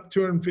double it up to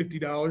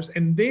 $250.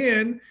 And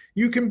then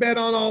you can bet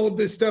on all of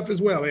this stuff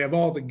as well. They have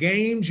all the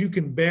games. You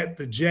can bet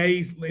the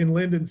Jays in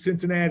Linden,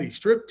 Cincinnati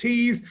strip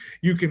tease.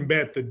 You can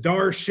bet the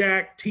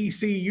Darshak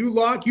TCU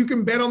lock. You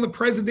can bet on the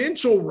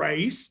presidential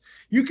race.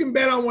 You can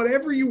bet on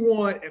whatever you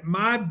want at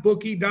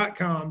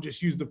mybookie.com.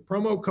 Just use the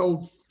promo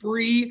code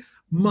FREE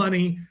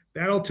money.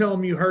 That'll tell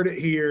them you heard it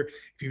here.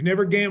 If you've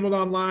never gambled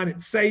online,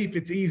 it's safe,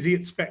 it's easy,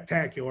 it's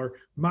spectacular.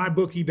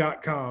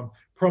 Mybookie.com,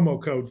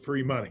 promo code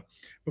free money.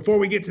 Before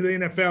we get to the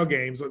NFL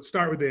games, let's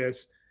start with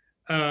this.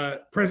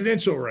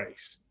 Presidential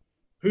race.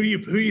 Who do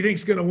you think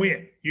is going to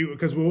win?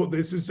 Because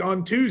this is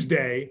on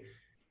Tuesday.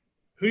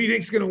 Who do you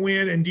think is going to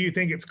win? And do you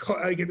think it's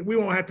we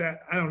won't have to,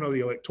 I don't know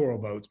the electoral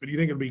votes, but do you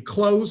think it'll be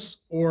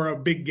close or a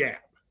big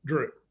gap?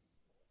 Drew.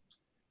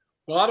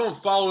 Well, I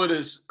don't follow it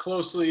as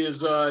closely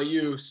as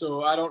you,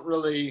 so I don't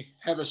really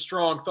have a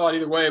strong thought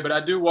either way, but I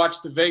do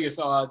watch the Vegas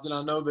odds, and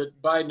I know that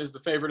Biden is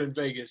the favorite in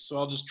Vegas, so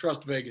I'll just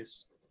trust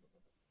Vegas.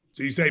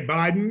 So you say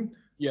Biden?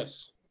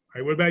 Yes. All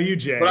right, what about you,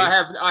 Jay? But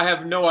I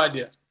have no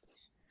idea.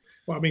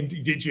 Well, I mean,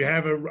 did you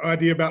have an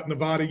idea about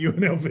Nevada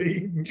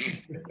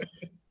UNLV? Yeah,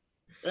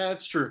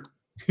 that's true.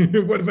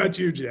 What about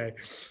you, Jay?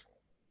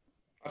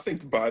 I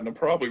think Biden will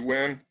probably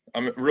win.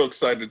 I'm real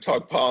excited to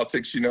talk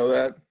politics. You know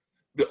that.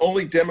 The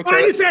only Democrat.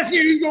 Well, I just asked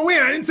you who's going to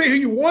win. I didn't say who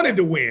you wanted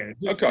to win.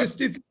 Okay.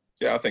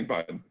 Yeah, I think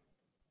Biden.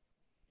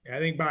 I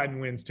think Biden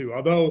wins too.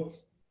 Although,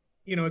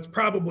 it's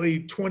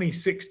probably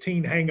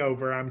 2016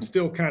 hangover. I'm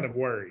still kind of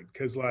worried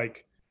because,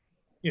 last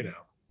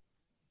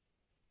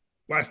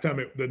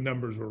time the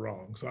numbers were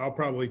wrong. So I'll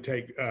probably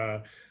take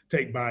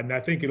Biden. I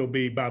think it'll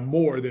be by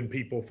more than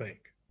people think.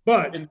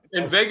 But and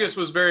Vegas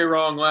was very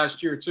wrong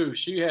last year too.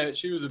 She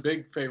was a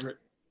big favorite.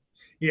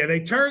 Yeah,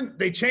 they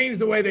changed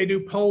the way they do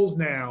polls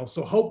now,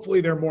 so hopefully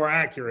they're more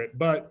accurate,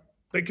 but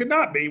they could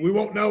not be. We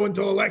won't know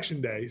until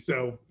Election Day,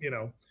 so,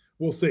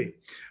 we'll see.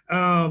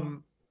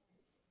 The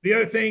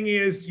other thing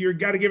is you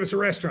got to give us a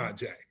restaurant,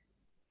 Jay.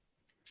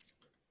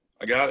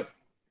 I got it.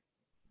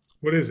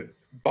 What is it?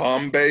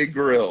 Bombay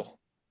Grill.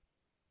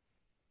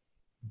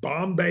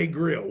 Bombay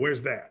Grill.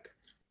 Where's that?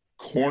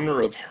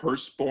 Corner of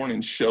Hurstbourne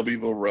and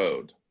Shelbyville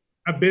Road.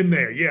 I've been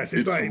there, yes.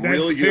 It's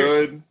really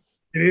good.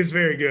 It is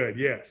very good,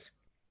 yes.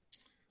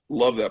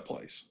 Love that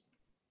place.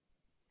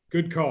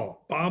 Good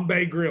call.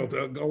 Bombay Grill,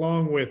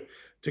 along with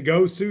To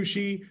Go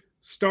Sushi,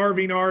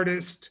 Starving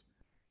Artist.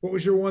 What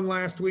was your one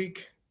last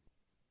week?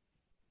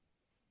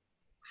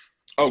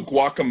 Oh,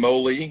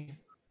 Guacamole.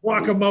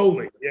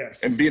 Guacamole,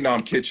 yes. And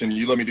Vietnam Kitchen.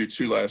 You let me do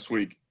 2 last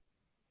week.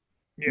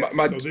 Yes,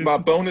 my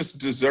bonus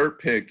dessert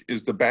pick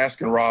is the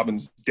Baskin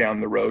Robbins down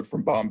the road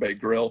from Bombay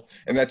Grill,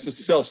 and that's a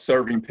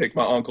self-serving pick.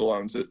 My uncle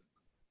owns it.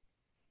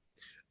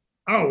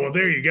 Oh, well,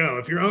 there you go.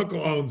 If your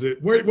uncle owns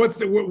it,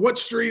 what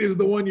street is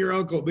the one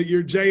that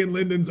your Jay and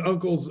Lyndon's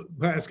uncle's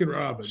Baskin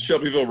Robbins?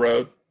 Shelbyville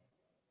Road.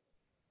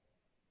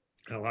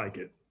 I like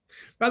it.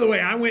 By the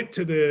way, I went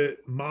to the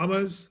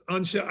Mama's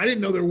on I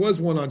didn't know there was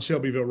one on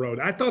Shelbyville Road.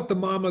 I thought the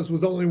Mama's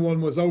was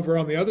over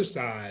on the other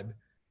side,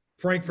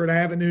 Frankfurt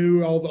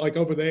Avenue,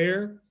 over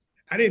there.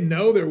 I didn't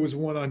know there was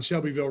one on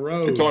Shelbyville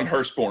Road. It's on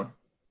Hurstbourne.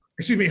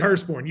 Excuse me,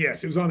 Hurstbourne.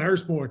 Yes, it was on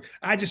Hurstbourne.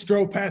 I just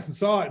drove past and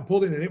saw it and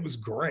pulled in, and it was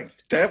great.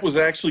 That was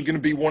actually going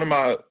to be one of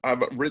my,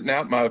 I've written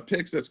out my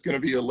picks. That's going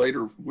to be a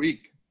later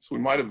week. So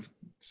we might have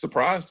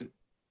surprised it.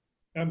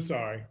 I'm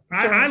sorry.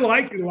 I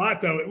liked it a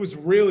lot, though. It was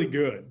really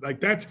good.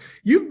 Like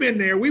you've been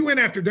there. We went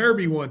after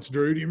Derby once,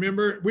 Drew. Do you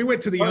remember? We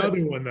went to the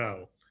other one,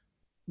 though.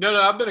 No,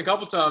 I've been a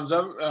couple times.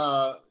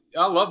 I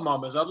love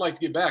Mama's. I'd like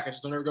to get back. I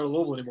just don't ever go to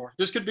Louisville anymore.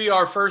 This could be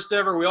our first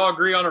ever. We all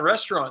agree on a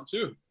restaurant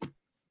too.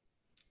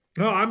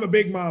 No, I'm a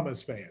big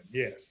Mama's fan.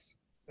 Yes.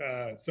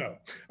 All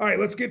right,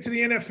 let's get to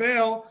the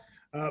NFL.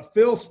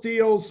 Phil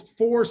Steele's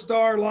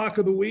 4-star lock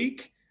of the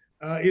week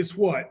is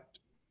what,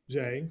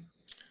 Jay?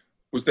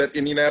 Was that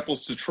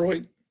Indianapolis,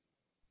 Detroit?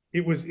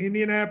 It was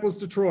Indianapolis,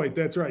 Detroit.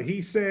 That's right.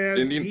 He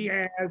says he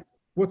has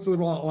 – what's the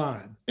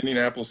line?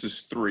 Indianapolis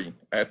is 3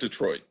 at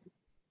Detroit.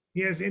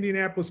 He has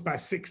Indianapolis by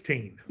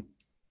 16.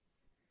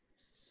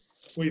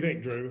 What do you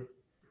think, Drew?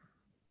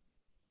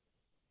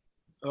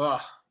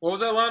 What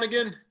was that line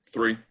again?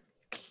 3.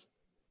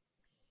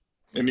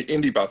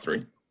 Indy by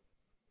 3.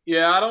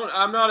 Yeah,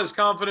 I'm not as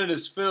confident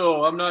as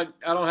Phil. I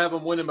don't have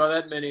them winning by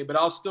that many, but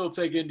I'll still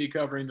take Indy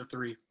covering the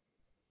 3.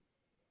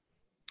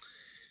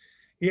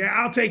 Yeah,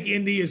 I'll take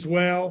Indy as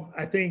well.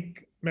 I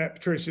think Matt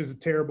Patricia is a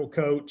terrible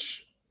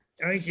coach.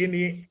 I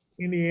think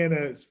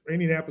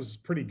Indianapolis is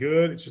pretty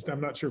good. It's just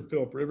I'm not sure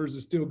Philip Rivers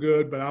is still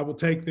good, but I will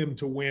take them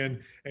to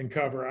win and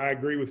cover. I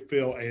agree with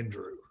Phil and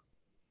Drew.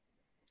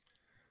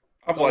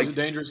 It's a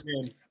dangerous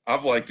game.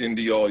 I've liked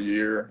Indy all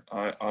year.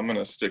 I'm going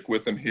to stick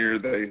with them here.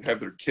 They have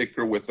their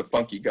kicker with the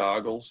funky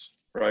goggles,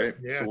 right?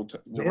 Yeah. So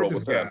we'll roll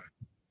with that.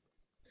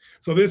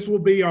 So this will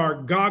be our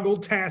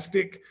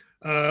goggle-tastic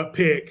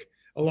pick,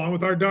 along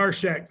with our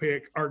Darshak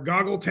pick. Our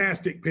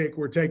goggle-tastic pick,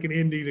 we're taking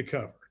Indy to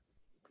cover.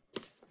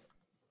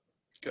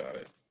 Got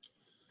it.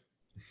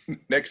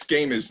 Next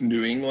game is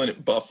New England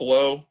at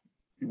Buffalo.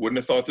 You wouldn't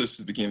have thought this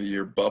at the beginning of the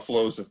year.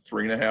 Buffalo is a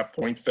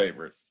 3.5-point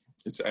favorite.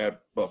 It's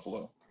at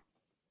Buffalo.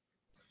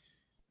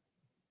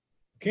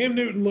 Cam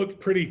Newton looked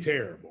pretty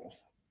terrible.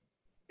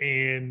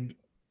 And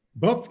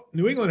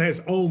New England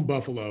has owned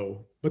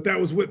Buffalo, but that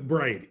was with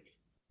Brady.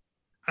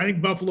 I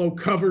think Buffalo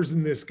covers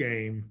in this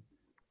game.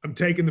 I'm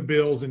taking the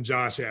Bills and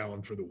Josh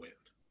Allen for the win.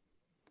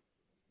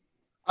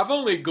 I've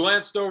only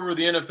glanced over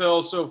the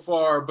NFL so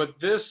far, but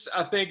this,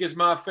 I think, is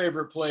my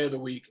favorite play of the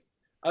week.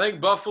 I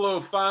think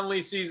Buffalo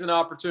finally sees an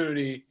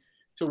opportunity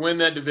to win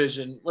that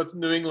division. What's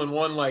New England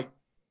won like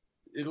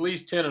at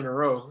least 10 in a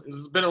row?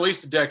 It's been at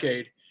least a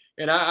decade.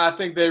 And I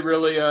think they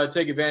really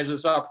take advantage of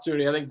this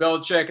opportunity. I think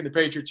Belichick and the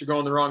Patriots are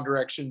going the wrong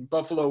direction.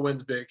 Buffalo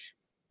wins big.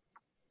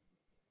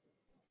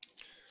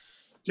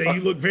 Jay,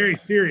 you look very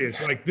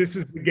serious. Like this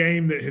is the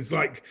game that is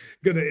like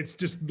it's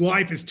just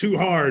life is too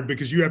hard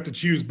because you have to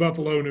choose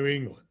Buffalo, New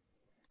England.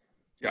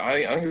 Yeah,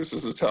 I think this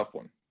is a tough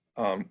one.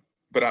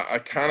 But I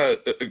kind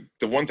of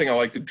the one thing I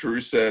like that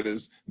Drew said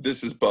is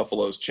this is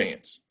Buffalo's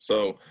chance.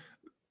 So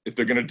if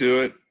they're going to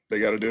do it, they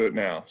got to do it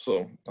now.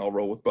 So I'll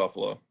roll with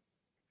Buffalo.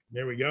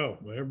 There we go.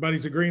 Well,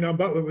 everybody's agreeing on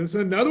Buffalo. This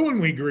is another one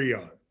we agree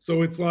on.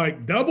 So it's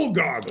like double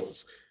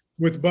goggles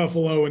with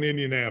Buffalo and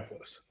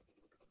Indianapolis.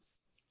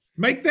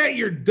 Make that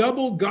your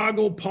double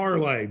goggle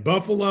parlay,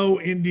 Buffalo,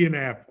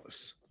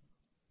 Indianapolis.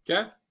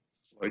 Okay.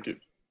 Like it.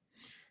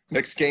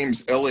 Next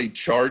game's LA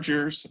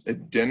Chargers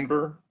at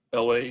Denver.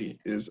 LA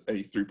is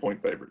a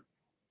 3-point favorite.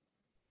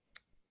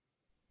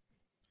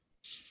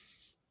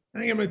 I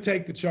think I'm going to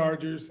take the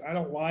Chargers. I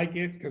don't like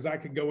it because I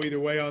could go either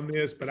way on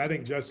this, but I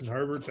think Justin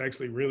Herbert's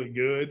actually really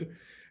good,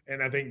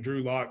 and I think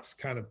Drew Lock's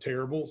kind of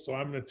terrible, so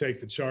I'm going to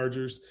take the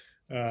Chargers.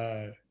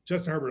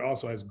 Justin Herbert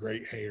also has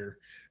great hair,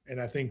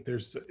 and I think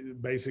there's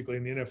basically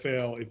in the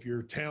NFL, if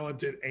you're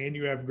talented and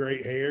you have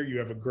great hair, you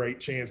have a great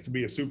chance to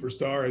be a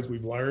superstar, as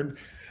we've learned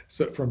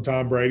from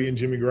Tom Brady and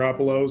Jimmy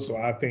Garoppolo, so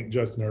I think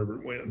Justin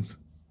Herbert wins.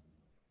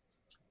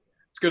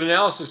 It's good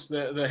analysis.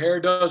 The hair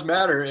does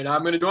matter, and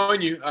I'm going to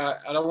join you.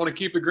 I don't want to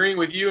keep agreeing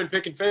with you and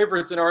picking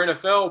favorites in our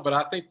NFL, but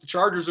I think the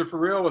Chargers are for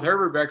real with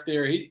Herbert back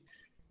there.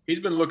 He's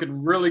been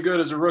looking really good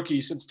as a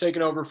rookie since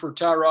taking over for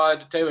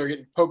Tyrod Taylor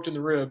getting poked in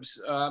the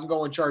ribs. I'm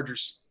going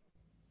Chargers.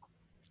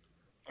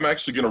 I'm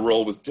actually going to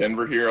roll with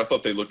Denver here. I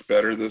thought they looked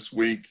better this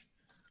week.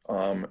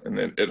 And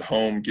then at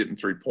home, getting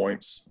 3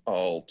 points,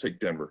 I'll take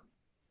Denver.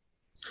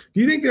 Do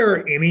you think there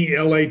are any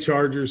LA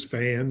Chargers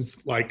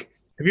fans? Like,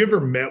 have you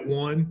ever met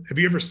one? Have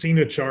you ever seen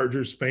a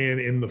Chargers fan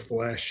in the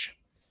flesh?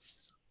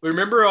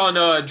 Remember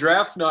on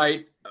draft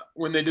night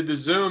when they did the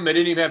Zoom, they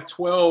didn't even have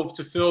 12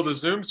 to fill the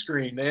Zoom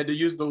screen. They had to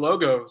use the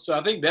logo. So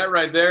I think that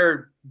right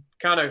there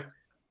kind of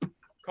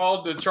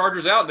called the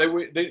Chargers out.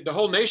 The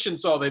whole nation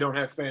saw they don't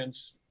have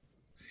fans.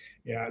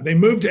 Yeah, they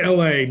moved to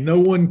LA. No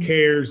one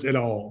cares at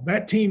all.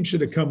 That team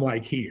should have come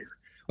like here.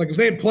 Like if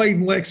they had played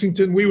in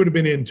Lexington, we would have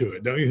been into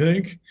it, don't you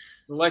think?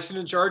 The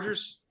Lexington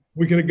Chargers?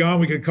 We could have gone.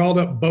 We could have called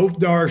up both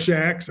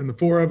Darshaks, and the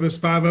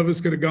 5 of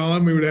us could have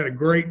gone. We would have had a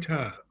great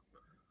time.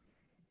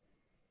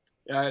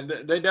 Yeah,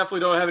 they definitely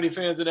don't have any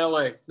fans in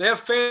LA. They have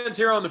fans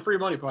here on the Free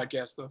Money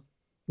Podcast, though.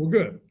 Well,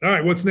 good. All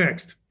right, what's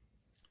next?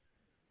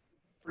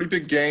 Pretty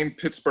big game.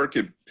 Pittsburgh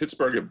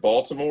at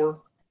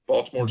Baltimore.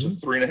 Baltimore's a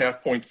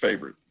 3.5-point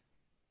favorite.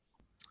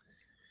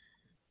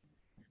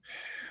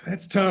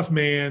 That's tough,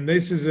 man.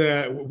 This is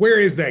where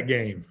is that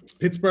game?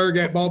 Pittsburgh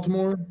at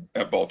Baltimore?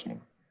 At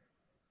Baltimore.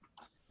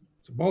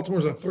 So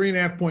Baltimore's a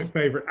 3.5-point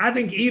favorite. I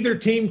think either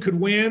team could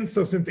win.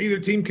 So since either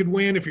team could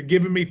win, if you're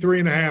giving me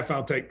 3.5,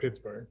 I'll take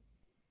Pittsburgh.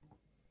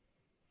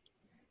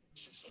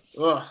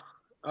 Ugh,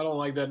 I don't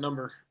like that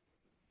number.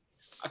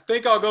 I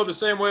think I'll go the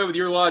same way with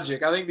your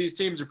logic. I think these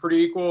teams are pretty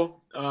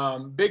equal.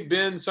 Big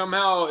Ben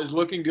somehow is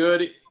looking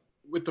good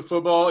with the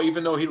football,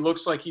 even though he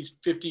looks like he's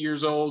 50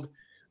 years old.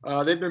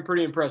 They've been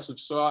pretty impressive.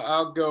 So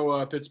I'll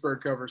go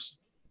Pittsburgh covers.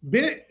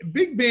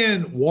 Big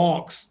Ben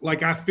walks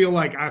like I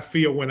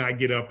feel when I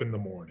get up in the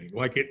morning.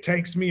 Like it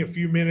takes me a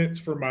few minutes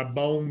for my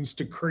bones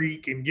to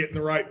creak and get in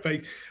the right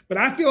place. But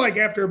I feel like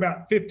after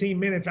about 15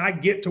 minutes, I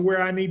get to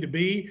where I need to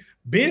be.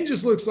 Ben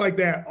just looks like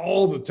that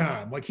all the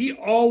time. Like he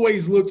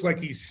always looks like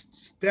he's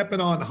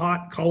stepping on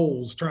hot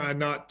coals trying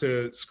not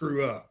to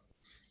screw up.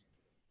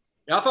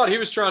 I thought he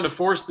was trying to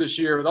force this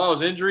year with all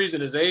his injuries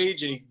and his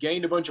age, and he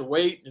gained a bunch of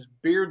weight, and his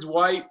beard's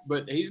white,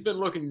 but he's been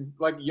looking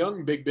like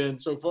young Big Ben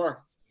so far.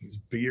 His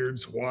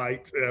beard's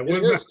white.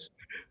 What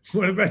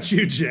What about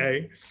you,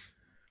 Jay?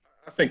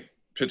 I think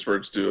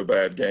Pittsburgh's due a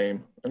bad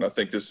game, and I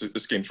think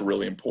this game's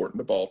really important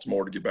to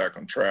Baltimore to get back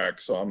on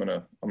track. So I'm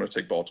gonna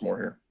take Baltimore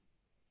here.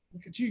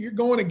 Look at you. You're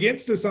going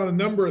against us on a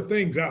number of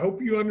things. I hope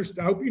you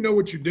understand. I hope you know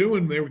what you're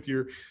doing there with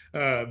your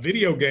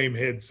video game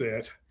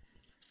headset.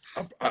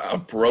 I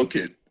broke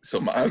it. So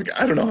I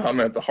don't know how I'm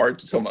at the heart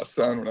to tell my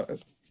son when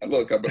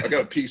I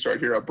got a piece right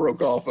here. I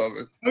broke off of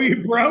it. Oh,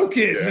 you broke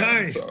it. Yeah,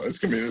 Nice. so it's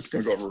gonna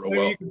go over real Maybe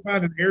well. you can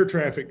find an air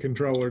traffic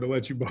controller to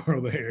let you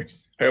borrow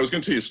theirs. Hey, I was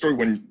going to tell you a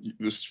story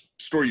this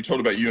story you told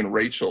about you and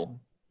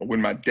Rachel.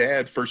 When my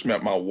dad first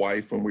met my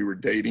wife when we were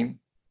dating,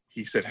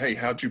 he said, "Hey,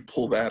 how'd you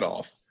pull that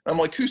off?" I'm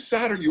like, "Whose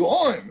side are you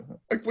on?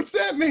 Like, what's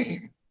that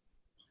mean?"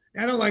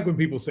 I don't like when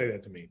people say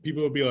that to me.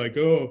 People will be like,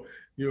 "Oh,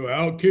 you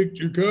outkicked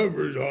your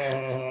coverage."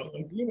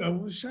 Like,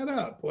 well, shut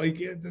up. Like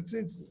it's.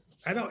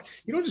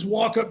 You don't just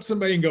walk up to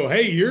somebody and go,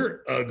 "Hey,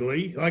 you're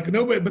ugly." Like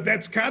nobody, but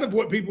that's kind of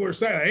what people are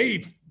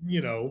saying.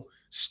 Hey,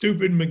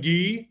 stupid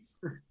McGee.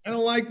 I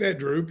don't like that,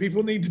 Drew.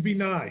 People need to be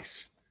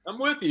nice. I'm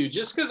with you.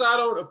 Just because I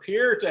don't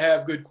appear to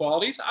have good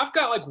qualities, I've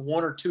got like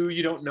one or two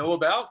you don't know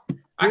about.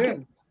 Yeah.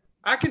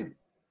 I can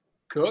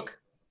cook,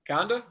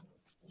 kinda.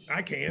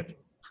 I can't.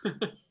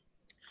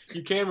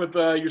 You can with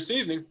your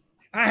seasoning.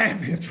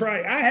 That's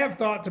right. I have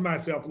thought to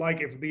myself, like,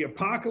 if the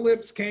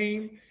apocalypse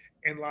came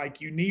and like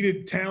you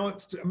needed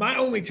talents, my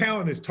only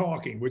talent is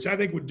talking, which I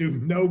think would do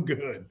no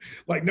good.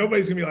 Like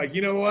nobody's gonna be like,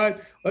 you know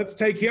what? Let's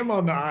take him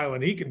on the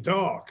island. He can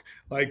talk.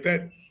 Like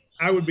that,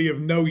 I would be of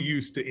no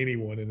use to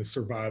anyone in a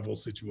survival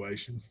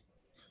situation.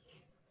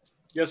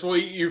 Guess we'll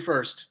eat you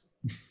first.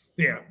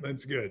 Yeah,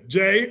 that's good.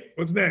 Jay,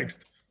 what's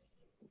next?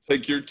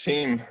 Take your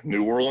team.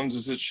 New Orleans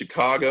is at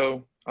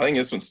Chicago. I think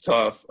this one's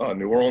tough.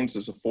 New Orleans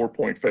is a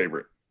 4-point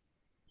favorite.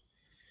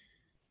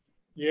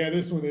 Yeah,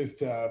 this one is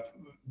tough.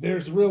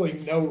 There's really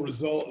no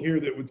result here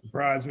that would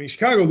surprise me.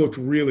 Chicago looked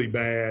really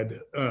bad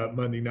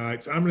Monday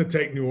night, so I'm going to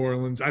take New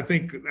Orleans. I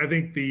think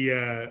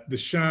the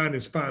shine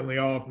is finally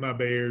off my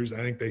Bears. I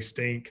think they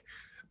stink,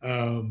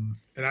 and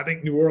I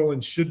think New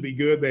Orleans should be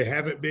good. They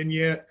haven't been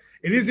yet.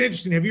 It is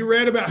interesting. Have you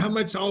read about how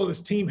much all of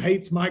this team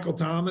hates Michael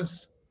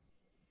Thomas?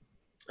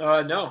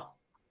 No.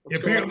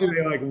 Apparently,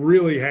 they like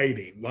really hate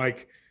him.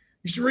 Like,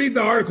 you should read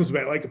the articles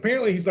about it. Like,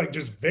 apparently, he's like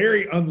just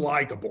very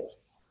unlikable.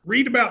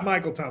 Read about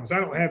Michael Thomas. I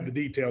don't have the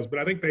details, but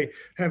I think they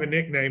have a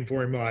nickname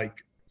for him,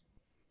 like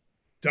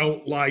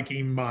 "Don't Like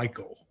Him,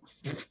 Michael,"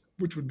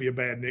 which would be a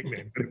bad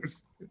nickname. But it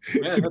was.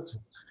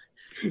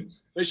 Man,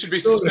 they should be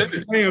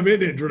suspended. Damn,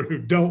 isn't it, Drew?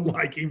 Don't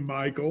like him,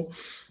 Michael.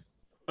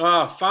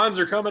 Fines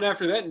are coming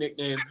after that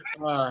nickname.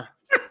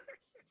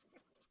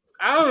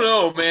 I don't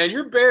know, man.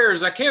 Your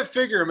Bears, I can't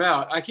figure them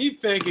out. I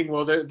keep thinking,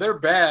 well, they're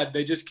bad.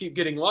 They just keep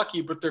getting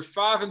lucky, but they're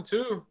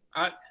 5-2.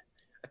 I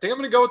think I'm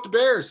going to go with the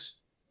Bears.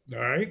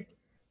 All right,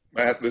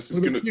 Matt, this is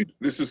gonna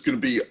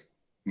be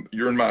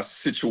you're in my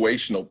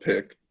situational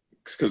pick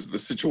because the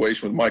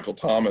situation with Michael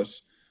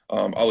Thomas.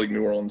 I like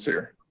New Orleans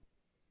here.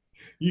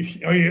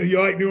 You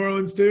like New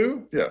Orleans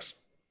too? Yes.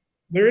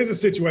 There is a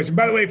situation.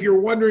 By the way, if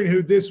you're wondering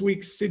who this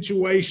week's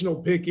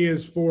situational pick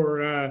is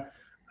for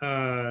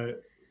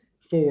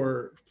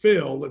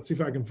Phil, let's see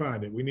if I can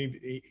find it.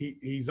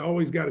 He's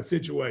always got a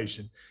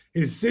situation.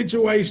 His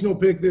situational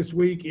pick this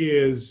week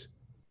is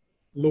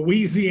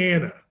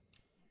Louisiana.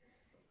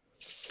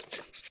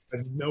 I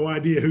have no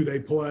idea who they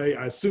play.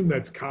 I assume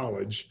that's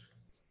college.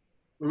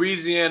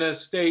 Louisiana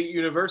State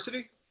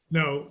University?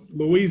 No,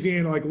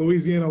 Louisiana, like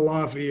Louisiana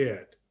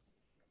Lafayette.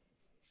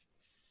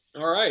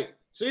 All right.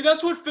 See,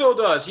 that's what Phil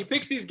does. He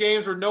picks these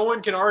games where no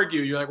one can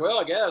argue. You're like, well,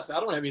 I guess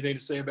I don't have anything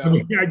to say about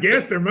it. I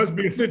guess there must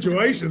be a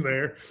situation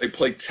there. They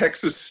play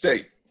Texas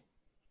State.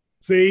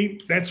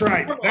 See, that's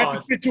right. Come That's on.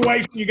 a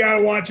situation you got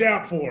to watch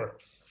out for.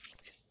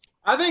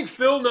 I think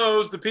Phil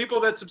knows the people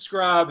that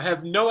subscribe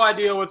have no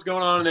idea what's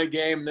going on in that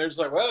game. They're just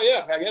like, well,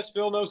 yeah, I guess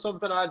Phil knows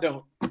something I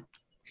don't.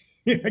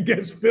 I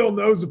guess Phil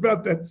knows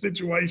about that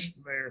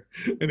situation there,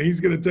 and he's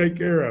going to take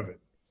care of it.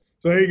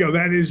 So there you go.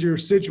 That is your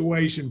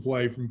situation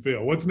play from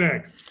Phil. What's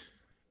next?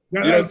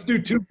 Now, let's do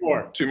two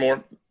more. Two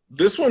more.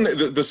 This one,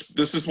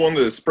 this is one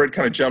that the spread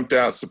kind of jumped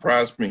out,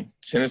 surprised me.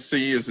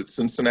 Tennessee is at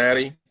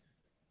Cincinnati.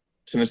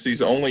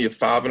 Tennessee's only a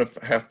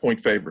 5.5 point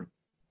favorite.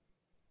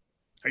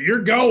 You're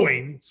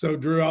going, so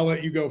Drew, I'll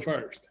let you go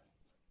first.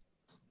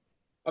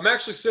 I'm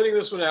actually sitting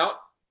this one out.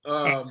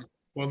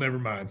 Well, never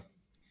mind.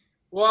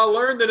 Well, I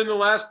learned that in the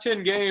last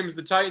 10 games,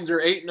 the Titans are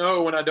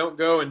 8-0 when I don't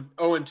go and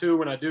 0-2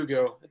 when I do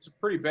go. It's a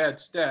pretty bad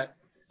stat.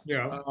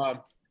 Yeah.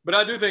 But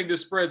I do think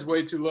this spread's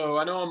way too low.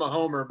 I know I'm a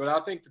homer, but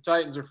I think the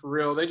Titans are for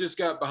real. They just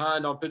got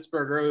behind on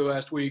Pittsburgh early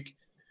last week.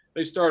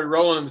 They started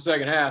rolling in the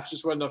second half.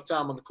 Just wasn't enough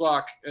time on the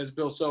clock, as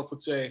Bill Self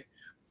would say.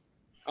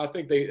 I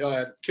think they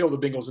killed the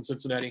Bengals in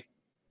Cincinnati.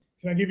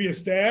 Can I give you a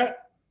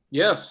stat?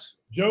 Yes.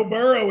 Joe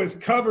Burrow has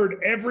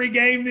covered every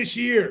game this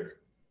year,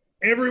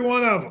 every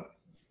one of them.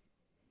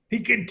 He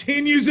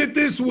continues it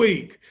this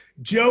week.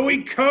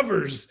 Joey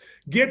covers,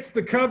 gets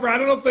the cover. I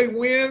don't know if they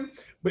win,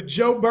 but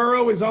Joe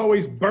Burrow is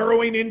always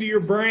burrowing into your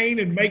brain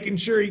and making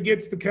sure he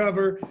gets the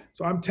cover.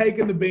 So I'm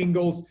taking the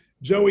Bengals.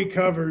 Joey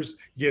covers,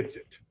 gets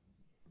it.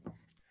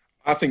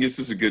 I think this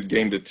is a good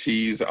game to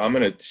tease. I'm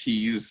going to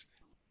tease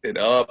it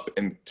up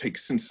and take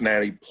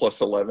Cincinnati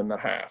plus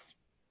 11.5.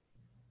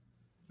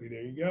 See,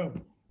 there you go.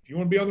 If you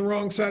want to be on the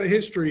wrong side of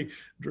history,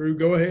 Drew,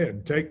 go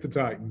ahead. Take the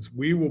Titans.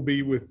 We will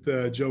be with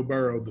Joe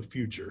Burrow, the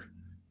future.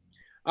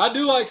 I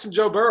do like some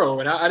Joe Burrow,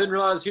 and I didn't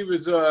realize he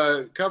was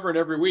covering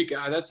every week.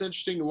 That's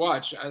interesting to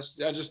watch. I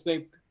just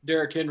think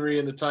Derrick Henry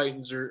and the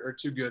Titans are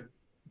too good.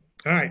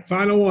 All right,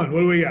 final one.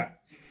 What do we got?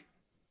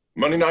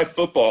 Monday Night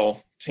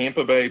Football.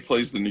 Tampa Bay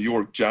plays the New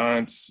York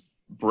Giants.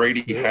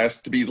 Brady has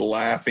to be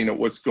laughing at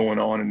what's going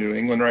on in New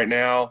England right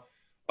now.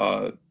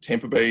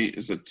 Tampa Bay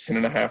is a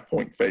 10.5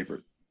 point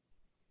favorite.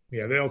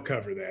 Yeah, they'll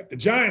cover that. The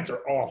Giants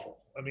are awful.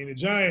 I mean, the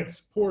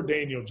Giants, poor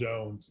Daniel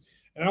Jones.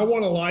 And I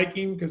want to like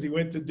him because he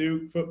went to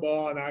Duke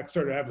football, and I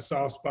sort of have a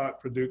soft spot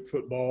for Duke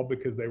football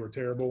because they were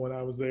terrible when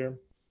I was there.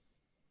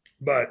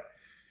 But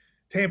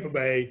Tampa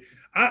Bay,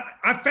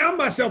 I found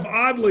myself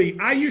oddly,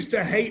 I used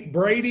to hate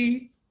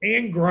Brady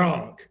and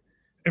Gronk.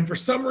 And for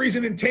some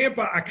reason in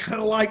Tampa, I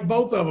kind of like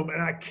both of them,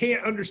 and I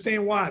can't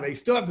understand why. They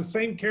still have the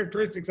same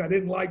characteristics I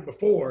didn't like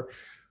before.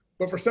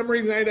 But for some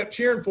reason, I ended up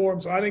cheering for them,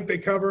 so I think they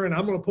cover, and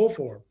I'm going to pull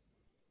for them.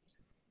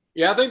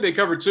 Yeah, I think they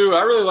cover too.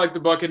 I really like the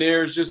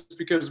Buccaneers just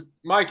because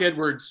Mike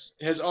Edwards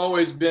has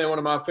always been one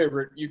of my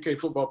favorite UK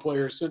football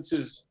players since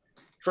his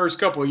first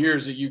couple of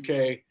years at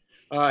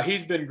UK.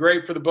 He's been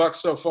great for the Bucs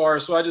so far,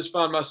 so I just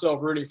find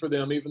myself rooting for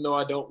them, even though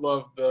I don't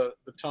love the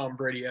Tom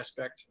Brady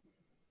aspect.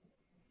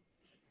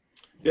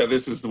 Yeah,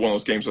 this is one of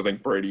those games I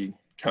think Brady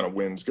kind of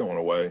wins going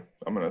away.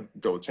 I'm going to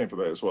go with Tampa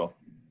Bay as well.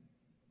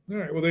 All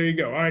right, well, there you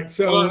go. All right,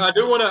 so well, I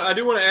do want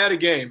to add a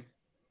game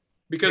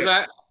because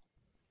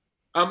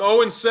I'm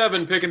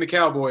 0-7 picking the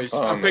Cowboys.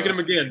 I'm picking them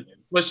again.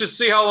 Let's just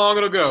see how long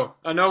it'll go.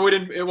 I know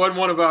it wasn't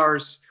one of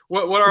ours.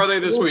 What are they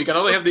this week? I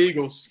know they have the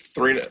Eagles.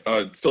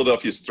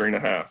 Philadelphia's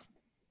 3.5.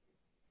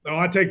 Oh,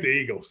 I take the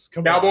Eagles.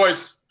 Come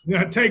Cowboys. on.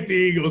 I take the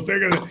Eagles.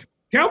 They're gonna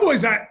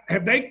Cowboys.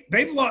 They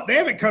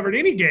haven't covered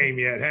any game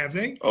yet, have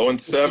they?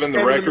 0-7.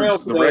 The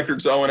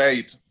record's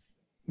 0-8.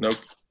 Nope.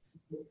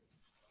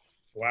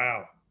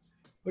 Wow.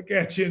 Look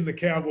at you in the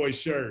Cowboy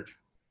shirt.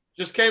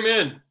 Just came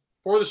in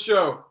for the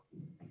show.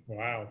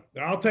 Wow.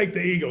 I'll take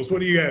the Eagles.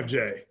 What do you have,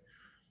 Jay?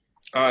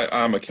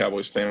 I'm a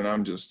Cowboys fan, and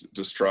I'm just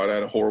distraught. I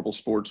had a horrible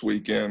sports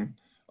weekend.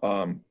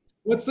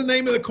 What's the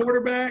name of the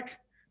quarterback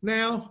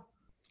now?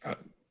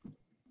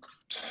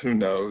 Who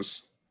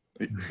knows?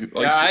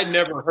 I'd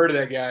never heard of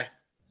that guy,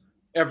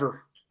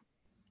 ever.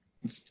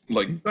 It's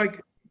like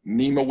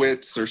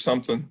Nemowitz or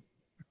something.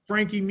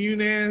 Frankie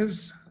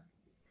Muniz.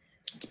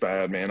 It's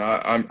bad, man.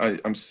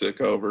 I'm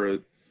sick over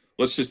it.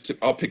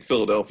 I'll pick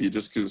Philadelphia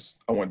just because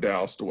I want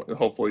Dallas to win.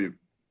 Hopefully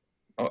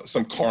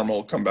some karma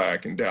will come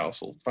back and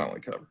Dallas will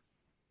finally cover.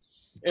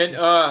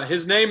 And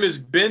his name is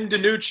Ben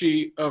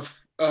DiNucci,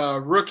 a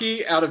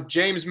rookie out of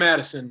James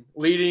Madison,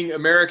 leading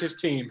America's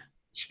team.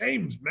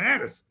 James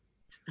Madison.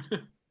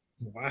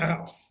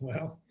 Wow.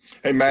 Well.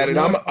 Hey, Matt, and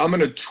I'm going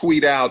to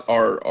tweet out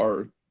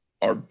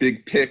our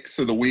big picks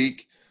of the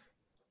week.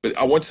 But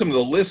I want some of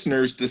the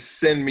listeners to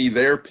send me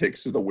their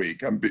picks of the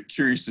week. I'm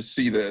curious to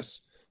see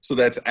this. So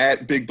that's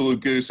at Big Blue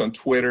Goose on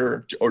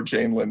Twitter or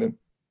Jane Linden.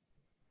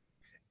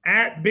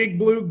 At Big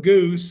Blue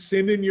Goose,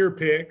 send in your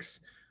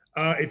picks.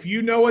 If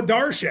you know a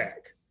Darshak,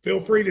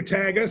 feel free to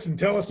tag us and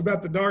tell us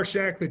about the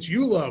Darshak that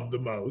you love the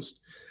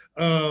most.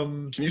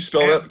 Can you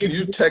spell that? Can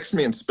you text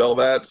me and spell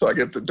that so I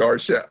get the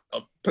Darshak?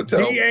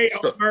 Patel.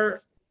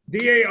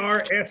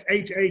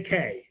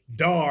 D-A-R-S-H-A-K.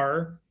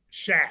 Darshak.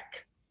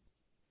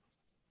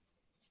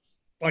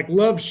 Like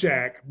Love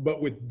Shack,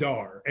 but with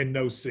Dar and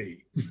no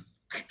C.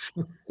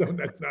 So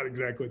that's not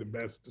exactly the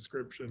best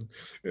description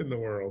in the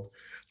world.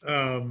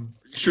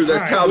 Sure,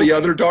 that's how the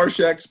other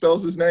Darshak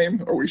spells his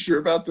name? Are we sure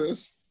about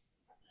this?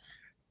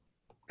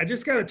 I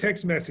just got a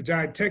text message.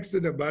 I had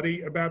texted a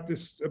buddy about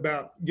this,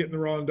 about getting the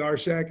wrong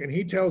Darshak, and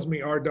he tells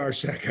me our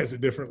Darshak has a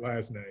different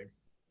last name.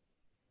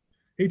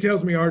 He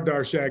tells me our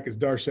Darshak is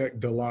Darshak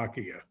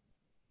Dalakia.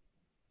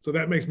 So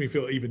that makes me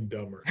feel even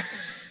dumber.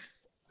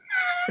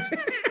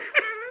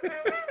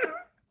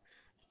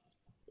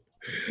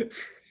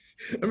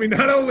 I mean,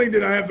 not only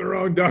did I have the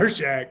wrong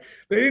Darshak,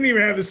 they didn't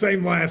even have the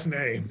same last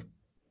name.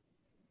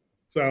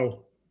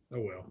 So, oh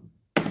well.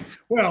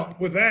 Well,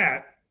 with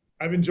that,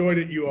 I've enjoyed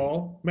it, you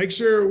all. Make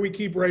sure we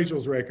keep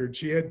Rachel's record.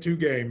 She had 2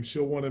 games.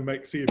 She'll want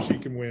to see if she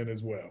can win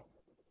as well.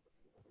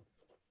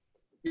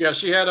 Yeah,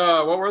 she had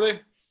what were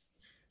they?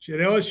 She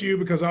had LSU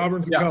because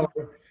Auburn's the Yeah.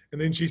 color,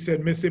 and then she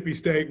said Mississippi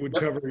State would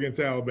cover against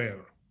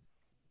Alabama.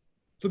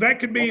 So that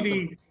could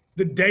be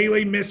the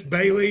daily Miss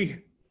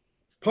Bailey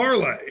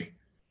parlay,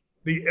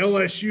 the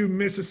LSU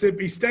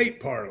Mississippi State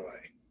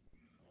parlay.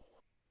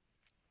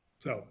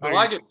 So I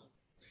like it.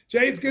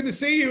 Jay, it's good to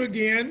see you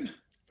again.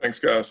 Thanks,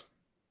 guys.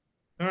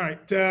 All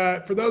right.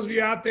 For those of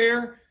you out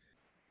there,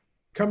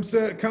 come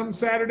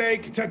Saturday,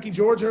 Kentucky,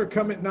 Georgia, or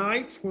come at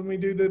night when we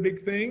do the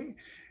big thing.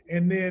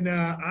 And then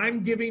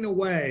I'm giving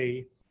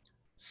away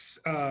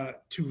to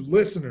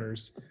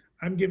listeners,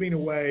 I'm giving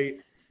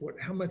away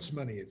how much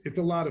money is it? It's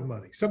a lot of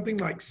money. Something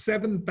like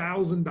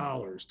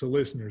 $7,000 to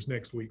listeners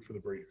next week for the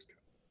Breeders' Cup.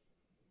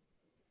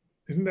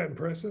 Isn't that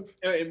impressive?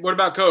 And what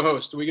about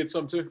co-host? Do we get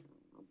some too?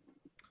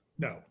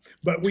 No,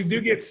 but we do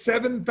get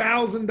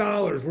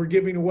 $7,000 we're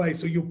giving away.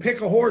 So you'll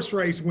pick a horse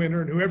race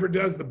winner, and whoever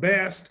does the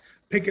best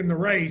picking the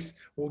race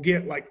will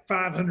get like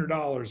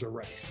 $500 a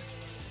race.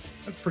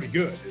 That's pretty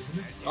good, isn't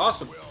it?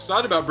 Awesome.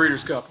 Excited about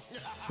Breeders' Cup.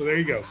 So there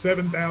you go,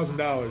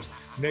 $7,000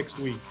 next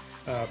week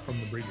from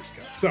the Breeders'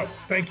 Cup. So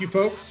thank you,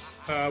 folks.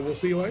 We'll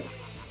see you later.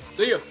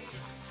 See you.